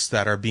models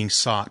that are being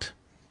sought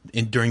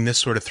during this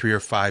sort of 3 or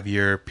 5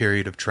 year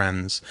period of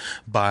trends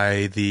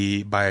by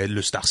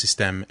Le Star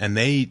System, and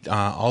they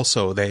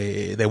also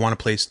they want a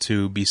place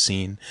to be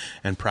seen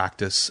and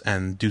practice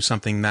and do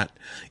something that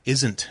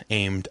isn't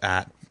aimed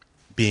at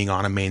being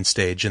on a main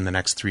stage in the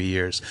next 3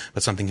 years,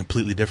 but something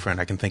completely different.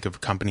 I can think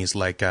of companies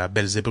like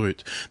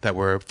Belzebrut that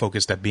were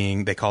focused at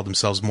they called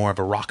themselves more of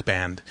a rock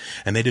band,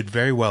 and they did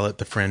very well at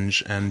the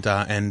Fringe and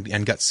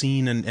got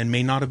seen and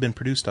may not have been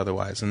produced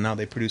otherwise, and now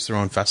they produce their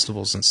own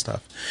festivals and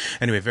stuff.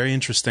 Anyway, very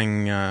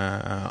interesting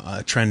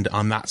trend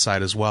on that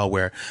side as well,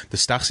 where the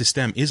Star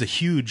System is a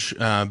huge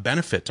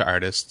benefit to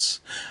artists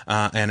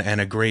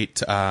and a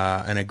great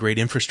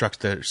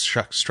infrastructure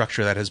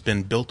that has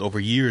been built over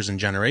years and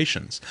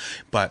generations,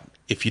 but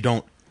if you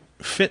don't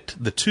fit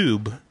the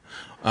tube,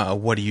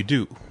 what do you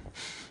do?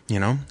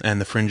 And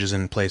the Fringe is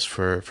in place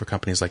for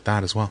companies like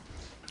that as well.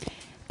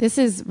 This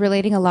is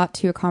relating a lot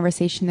to a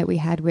conversation that we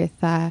had with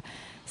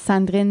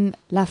Sandrine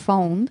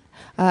Lafonde,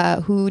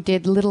 who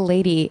did Little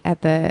Lady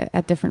at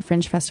different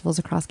Fringe festivals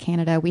across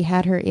Canada. We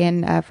had her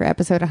in for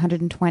episode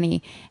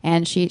 120,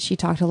 and she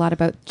talked a lot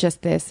about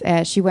just this.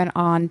 She went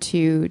on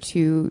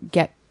to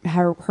get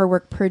her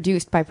work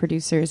produced by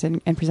producers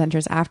and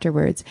presenters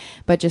afterwards,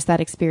 but just that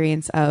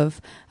experience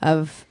of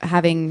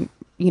having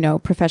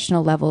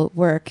professional level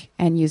work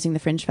and using the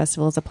Fringe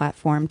Festival as a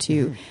platform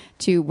to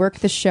work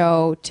the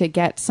show, to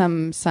get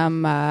some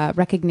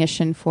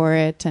recognition for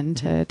it, and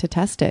to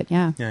test it.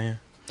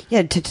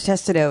 Yeah, to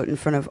test it out in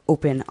front of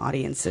open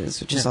audiences,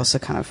 which is also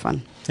kind of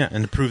fun. Yeah,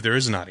 and to prove there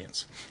is an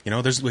audience.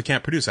 We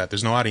can't produce that.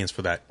 There's no audience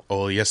for that.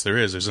 Oh, yes, there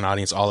is. There's an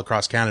audience all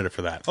across Canada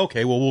for that.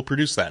 Okay, well, we'll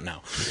produce that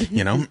now.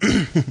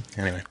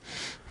 Anyway.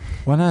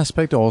 One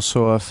aspect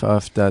also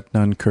of that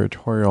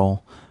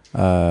non-curatorial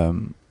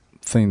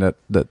thing that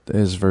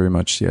is very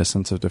much the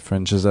essence of the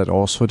Fringe is that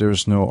also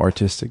there's no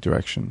artistic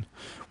direction.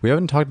 We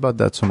haven't talked about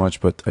that so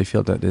much, but I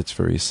feel that it's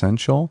very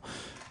essential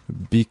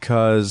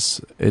because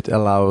it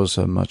allows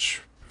a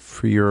much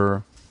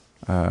freer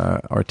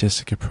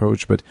artistic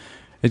approach, but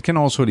it can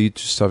also lead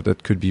to stuff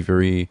that could be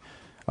very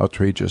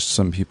outrageous to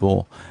some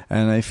people.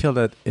 And I feel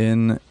that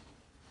in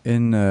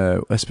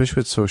especially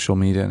with social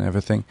media and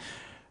everything,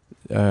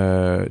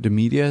 the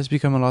media has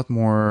become a lot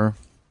more,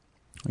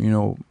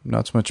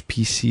 not so much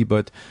PC,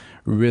 but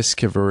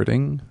risk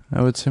averting,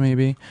 I would say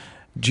maybe.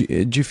 Do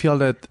you feel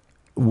that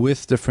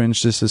with the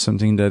Fringe, this is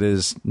something that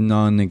is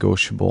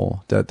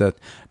non-negotiable, that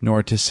no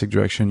artistic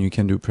direction, you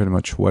can do pretty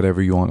much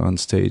whatever you want on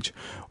stage?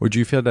 Or do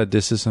you feel that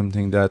this is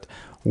something that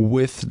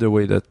with the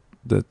way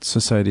that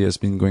society has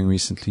been going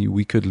recently,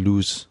 we could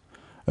lose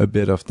a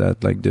bit of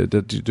that, like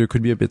there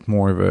could be a bit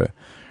more of a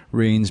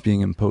reins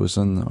being imposed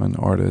on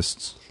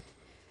artists?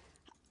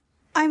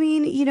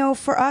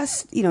 For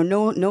us,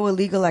 no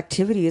illegal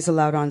activity is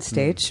allowed on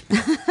stage.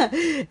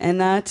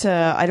 And that,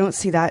 I don't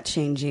see that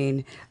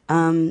changing.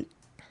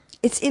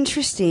 It's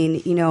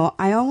interesting,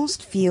 I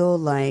almost feel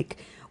like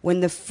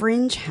when the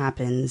Fringe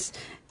happens,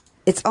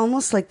 it's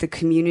almost like the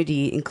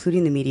community,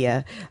 including the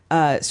media,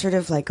 sort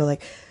of like go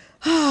like,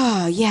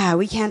 oh yeah,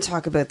 we can't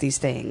talk about these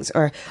things,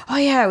 or oh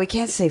yeah, we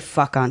can't say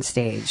fuck on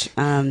stage.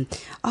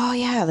 Oh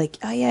yeah,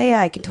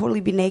 I can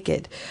totally be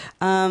naked.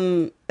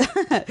 Or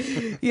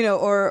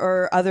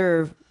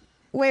other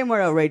way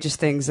more outrageous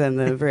things than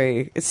the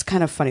very. It's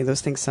kind of funny.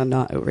 Those things sound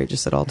not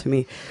outrageous at all to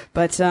me,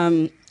 but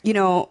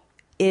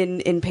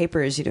in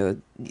papers,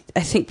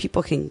 I think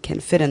people can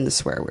fit in the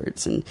swear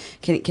words and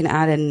can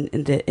add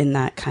in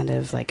that kind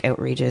of like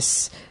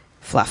outrageous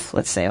fluff,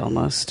 let's say,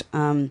 almost.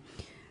 So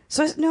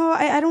no,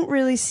 I don't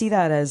really see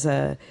that as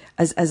a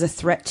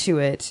threat to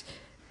it.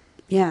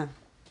 Yeah.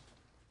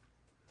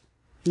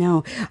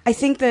 No, I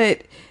think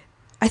the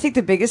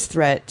biggest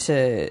threat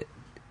to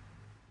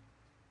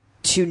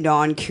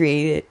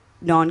non-created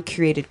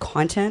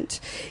content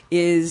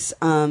is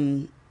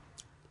there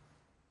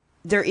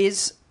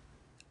is.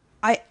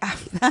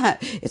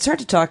 It's hard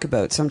to talk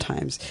about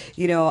sometimes.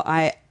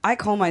 I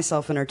call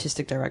myself an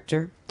artistic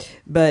director,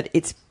 but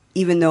it's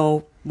even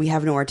though we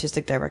have no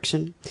artistic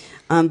direction.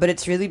 But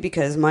it's really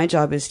because my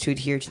job is to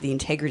adhere to the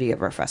integrity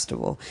of our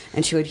festival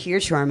and to adhere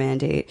to our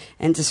mandate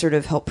and to sort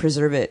of help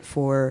preserve it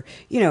for,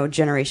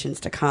 generations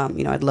to come.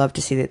 I'd love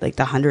to see that, like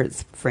the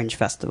 100th Fringe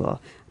Festival.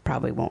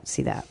 Probably won't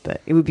see that,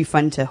 but it would be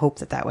fun to hope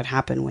that would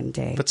happen one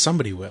day. But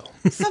somebody will.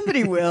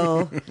 Somebody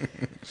will.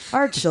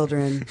 Our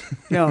children.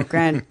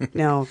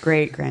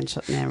 Great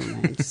grandchildren. Never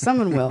mind.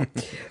 Someone will.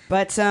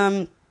 But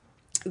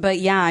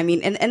yeah, I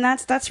mean, and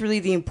that's really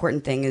the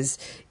important thing is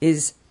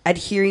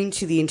adhering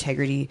to the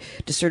integrity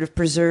to sort of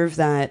preserve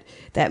that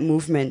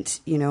movement.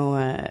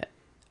 I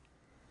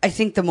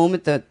think the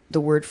moment that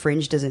the word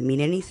fringe doesn't mean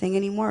anything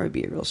anymore, it would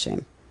be a real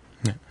shame.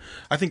 Yeah.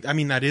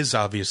 That is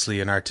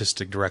obviously an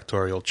artistic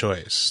directorial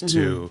choice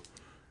to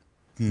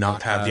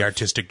not have the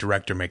artistic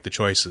director make the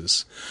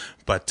choices,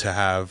 but to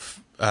have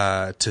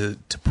to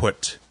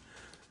put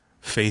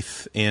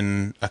faith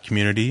in a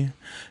community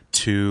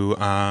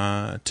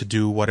to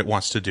do what it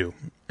wants to do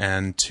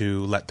and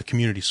to let the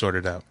community sort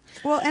it out.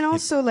 Well, and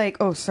also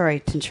sorry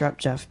to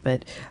interrupt, Jeff,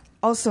 but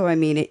also, I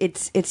mean,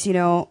 it's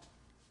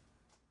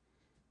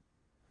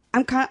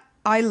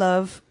I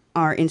love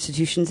our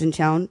institutions in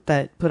town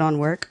that put on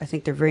work. I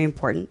think they're very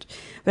important.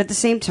 But at the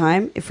same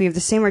time, if we have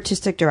the same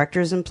artistic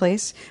directors in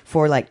place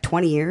for like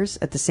 20 years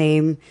at the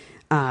same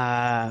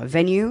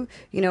venue,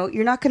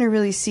 you're not going to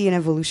really see an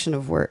evolution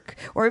of work.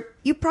 Or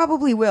you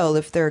probably will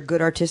if they're a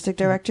good artistic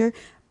director,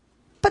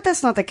 but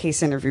that's not the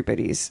case in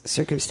everybody's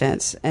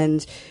circumstance.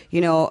 And,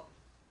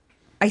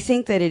 I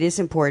think that it is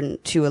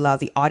important to allow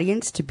the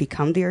audience to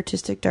become the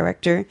artistic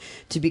director,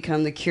 to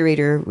become the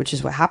curator, which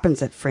is what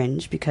happens at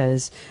Fringe,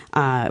 because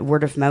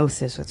word of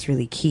mouth is what's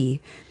really key,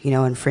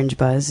 and Fringe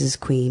buzz is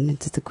queen.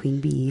 It's the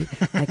queen bee,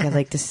 like I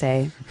like to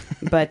say.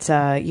 But,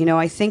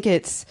 I think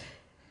it's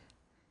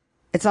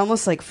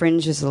almost like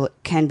Fringe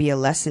can be a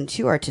lesson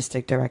to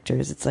artistic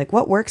directors. It's like,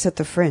 what works at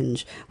the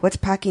Fringe? What's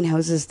packing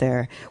houses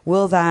there?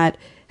 Will that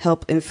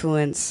help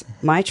influence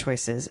my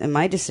choices and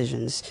my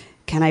decisions?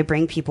 Can I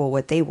bring people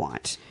what they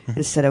want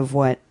instead of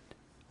what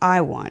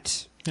I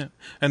want? Yeah,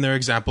 and there are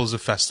examples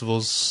of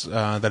festivals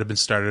that have been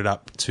started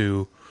up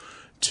to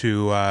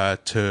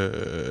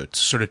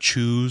sort of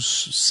choose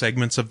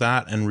segments of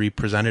that and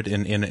represent it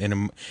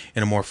in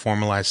a more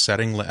formalized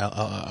setting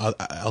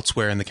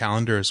elsewhere in the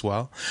calendar as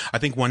well. I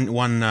think one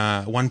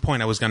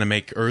point I was going to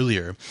make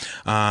earlier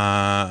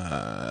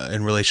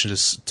in relation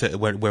to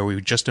where we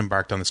just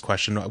embarked on this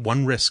question,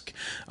 one risk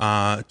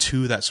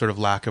to that sort of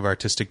lack of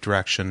artistic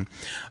direction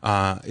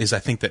is I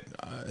think that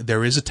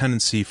there is a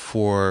tendency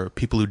for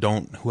people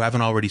who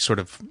aren't already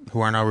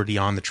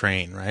on the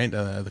train, right?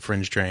 The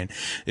Fringe train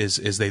is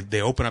they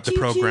open up the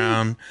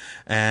program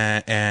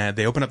and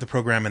they open up the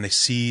program and they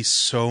see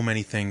so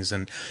many things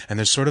and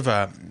there's sort of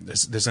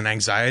there's an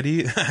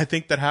anxiety I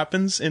think that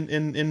happens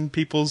in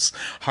people's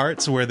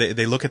hearts where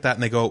they look at that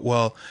and they go,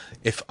 well,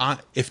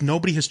 if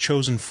nobody has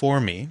chosen for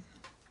me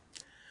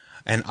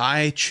and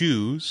I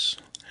choose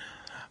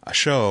a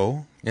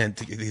show, and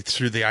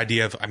through the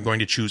idea of I'm going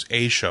to choose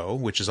a show,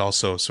 which is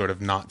also sort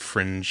of not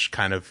Fringe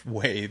kind of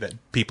way that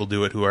people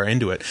do it who are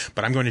into it,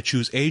 but I'm going to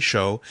choose a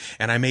show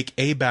and I make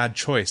a bad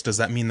choice. Does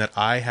that mean that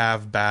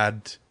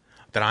that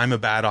I'm a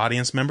bad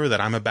audience member,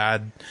 that I'm a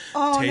bad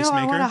tastemaker?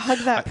 I want to hug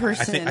that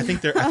person. I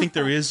think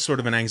there is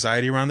sort of an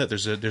anxiety around that.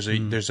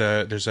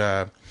 There's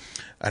a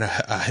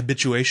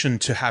habituation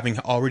to having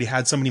already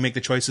had somebody make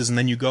the choices, and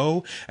then you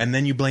go and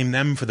then you blame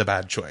them for the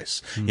bad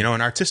choice. An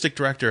artistic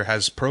director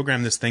has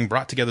programmed this thing,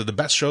 brought together the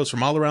best shows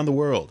from all around the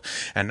world,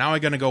 and now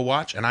I'm going to go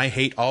watch and I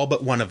hate all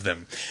but one of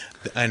them.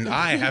 And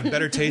I have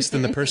better taste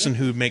than the person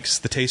who makes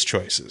the taste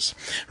choices,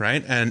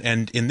 right?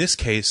 And in this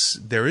case,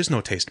 there is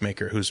no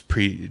tastemaker who's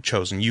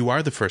pre-chosen. You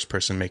are the first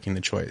person making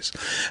the choice.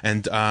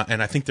 And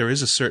I think there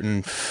is a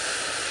certain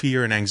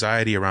fear and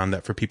anxiety around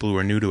that for people who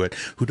are new to it,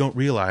 who don't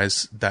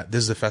realize that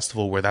this is a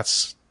festival where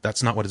that's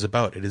That's not what it's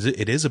about.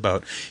 It is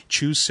about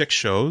choose 6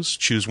 shows,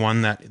 choose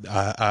one that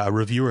a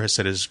reviewer has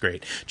said is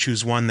great,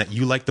 choose one that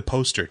you like the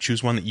poster,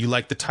 choose one that you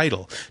like the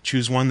title,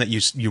 choose one that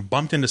you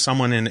bumped into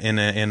someone in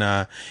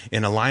a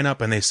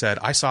lineup and they said,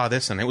 I saw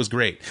this and it was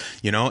great,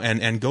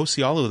 and go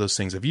see all of those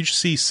things. If you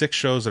see 6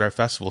 shows at our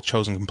festival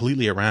chosen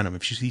completely at random,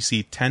 if you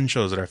see 10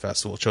 shows at our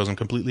festival chosen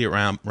completely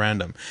at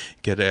random,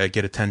 get a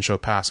 10-show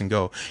pass and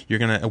go. You're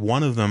gonna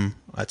one of them.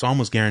 It's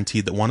almost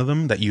guaranteed that one of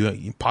them, that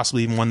you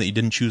possibly even one that you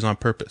didn't choose on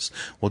purpose,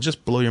 will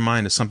just blow your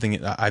mind as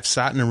something. I've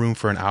sat in a room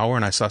for an hour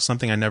and I saw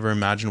something I never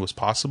imagined was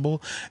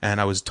possible, and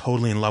I was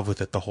totally in love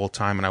with it the whole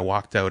time, and I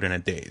walked out in a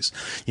daze.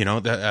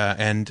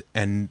 And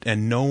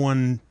no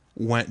one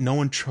went. No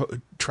one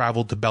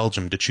traveled to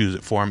Belgium to choose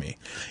it for me.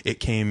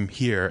 It came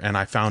here and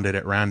I found it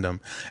at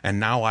random, and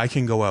now I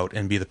can go out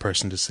and be the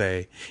person to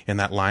say in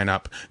that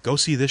lineup, go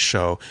see this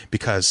show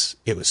because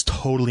it was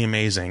totally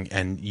amazing,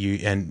 and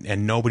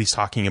nobody's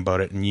talking about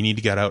it, and you need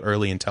to get out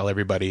early and tell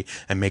everybody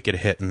and make it a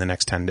hit in the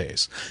next 10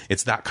 days.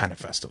 It's that kind of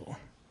festival.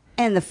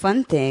 And the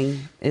fun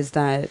thing is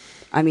that,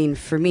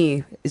 for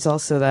me, is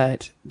also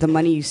that the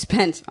money you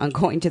spent on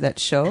going to that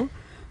show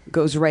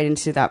goes right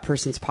into that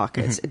person's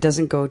pockets. Mm-hmm. It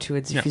doesn't go to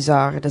a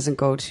diffuseur. It doesn't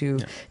go to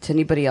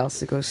anybody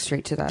else. It goes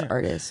straight to that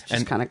artist,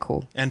 which is kind of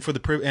cool. And for the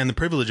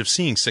privilege of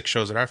seeing 6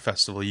 shows at our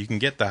festival, you can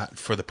get that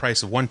for the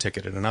price of 1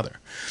 ticket at another.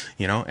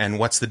 And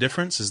what's the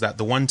difference is that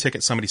the 1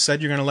 ticket, somebody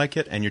said you're going to like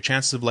it, and your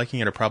chances of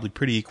liking it are probably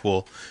pretty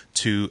equal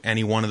to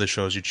any one of the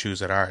shows you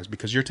choose at ours,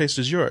 because your taste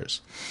is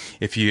yours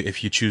if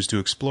you choose to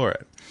explore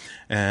it.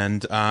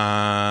 And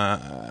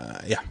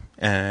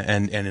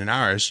and in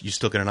ours, you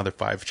still get another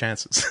 5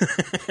 chances.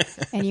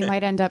 And you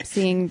might end up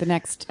seeing the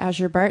next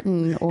Azure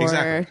Barton or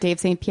Exactly. Dave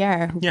St.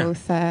 Pierre,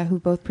 who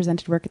both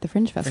presented work at the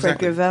Fringe Festival. Fred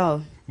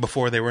Gravel.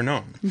 Before they were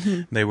known,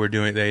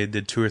 they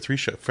did 2 or 3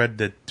 shows. Fred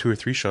did 2 or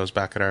 3 shows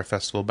back at our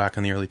festival back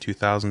in the early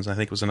 2000s. I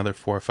think it was another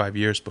 4 or 5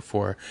 years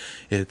before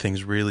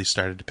things really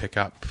started to pick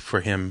up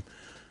for him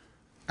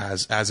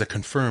as a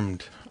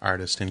confirmed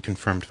artist in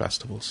confirmed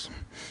festivals.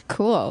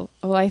 Cool.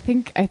 Well, I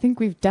think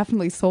we've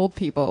definitely sold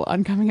people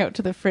on coming out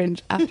to the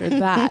Fringe after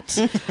that.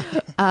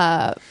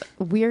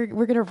 We're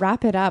going to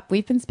wrap it up.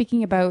 We've been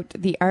speaking about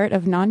the art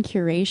of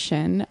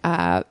non-curation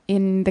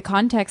in the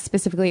context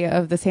specifically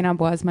of the St.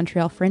 Ambroise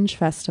Montreal Fringe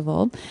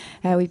Festival.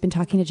 We've been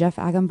talking to Jeff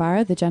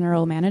Agambar, the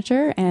general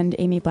manager, and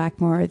Amy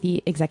Blackmore,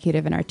 the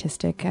executive and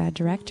artistic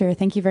director.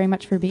 Thank you very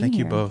much for being here. Thank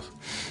you both.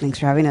 Thanks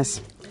for having us.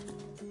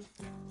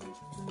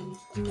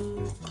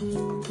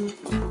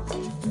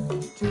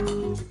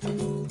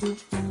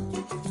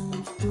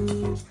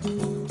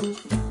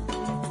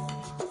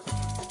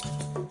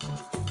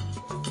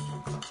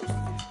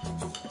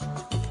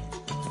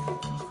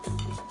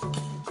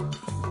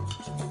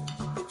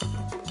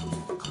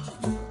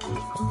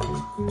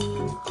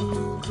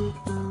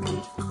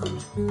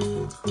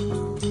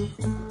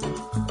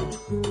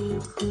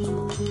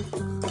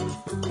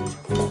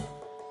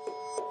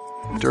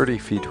 Dirty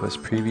Feet was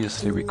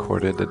previously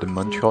recorded at the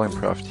Montreal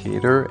Improv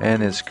Theatre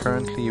and is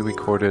currently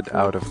recorded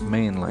out of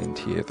Mainline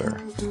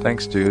Theatre.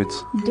 Thanks,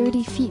 dudes.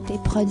 Dirty Feet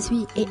est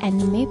produit et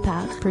animé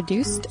par,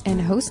 Produced and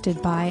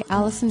hosted by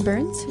Allison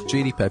Burns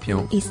JD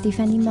Papillon et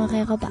Stéphanie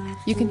Morin-Robert.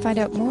 You can find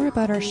out more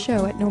about our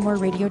show at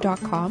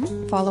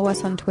nomoreradio.com, follow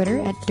us on Twitter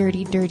at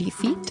Dirty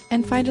Feet,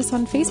 and find us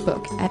on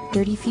Facebook at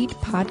Dirty Feet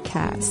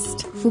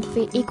Podcast. Vous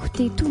pouvez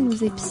écouter tous nos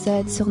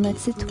épisodes sur notre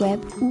site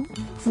web ou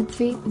vous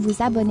pouvez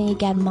vous abonner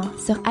également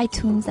sur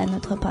iTunes à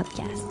notre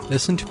podcast.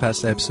 Listen to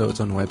past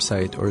episodes on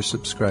website or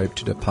subscribe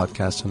to the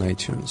podcast on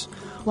iTunes.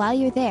 While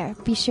you're there,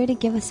 be sure to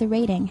give us a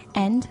rating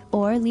and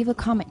or leave a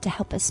comment to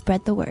help us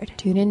spread the word.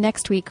 Tune in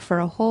next week for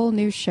a whole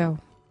new show.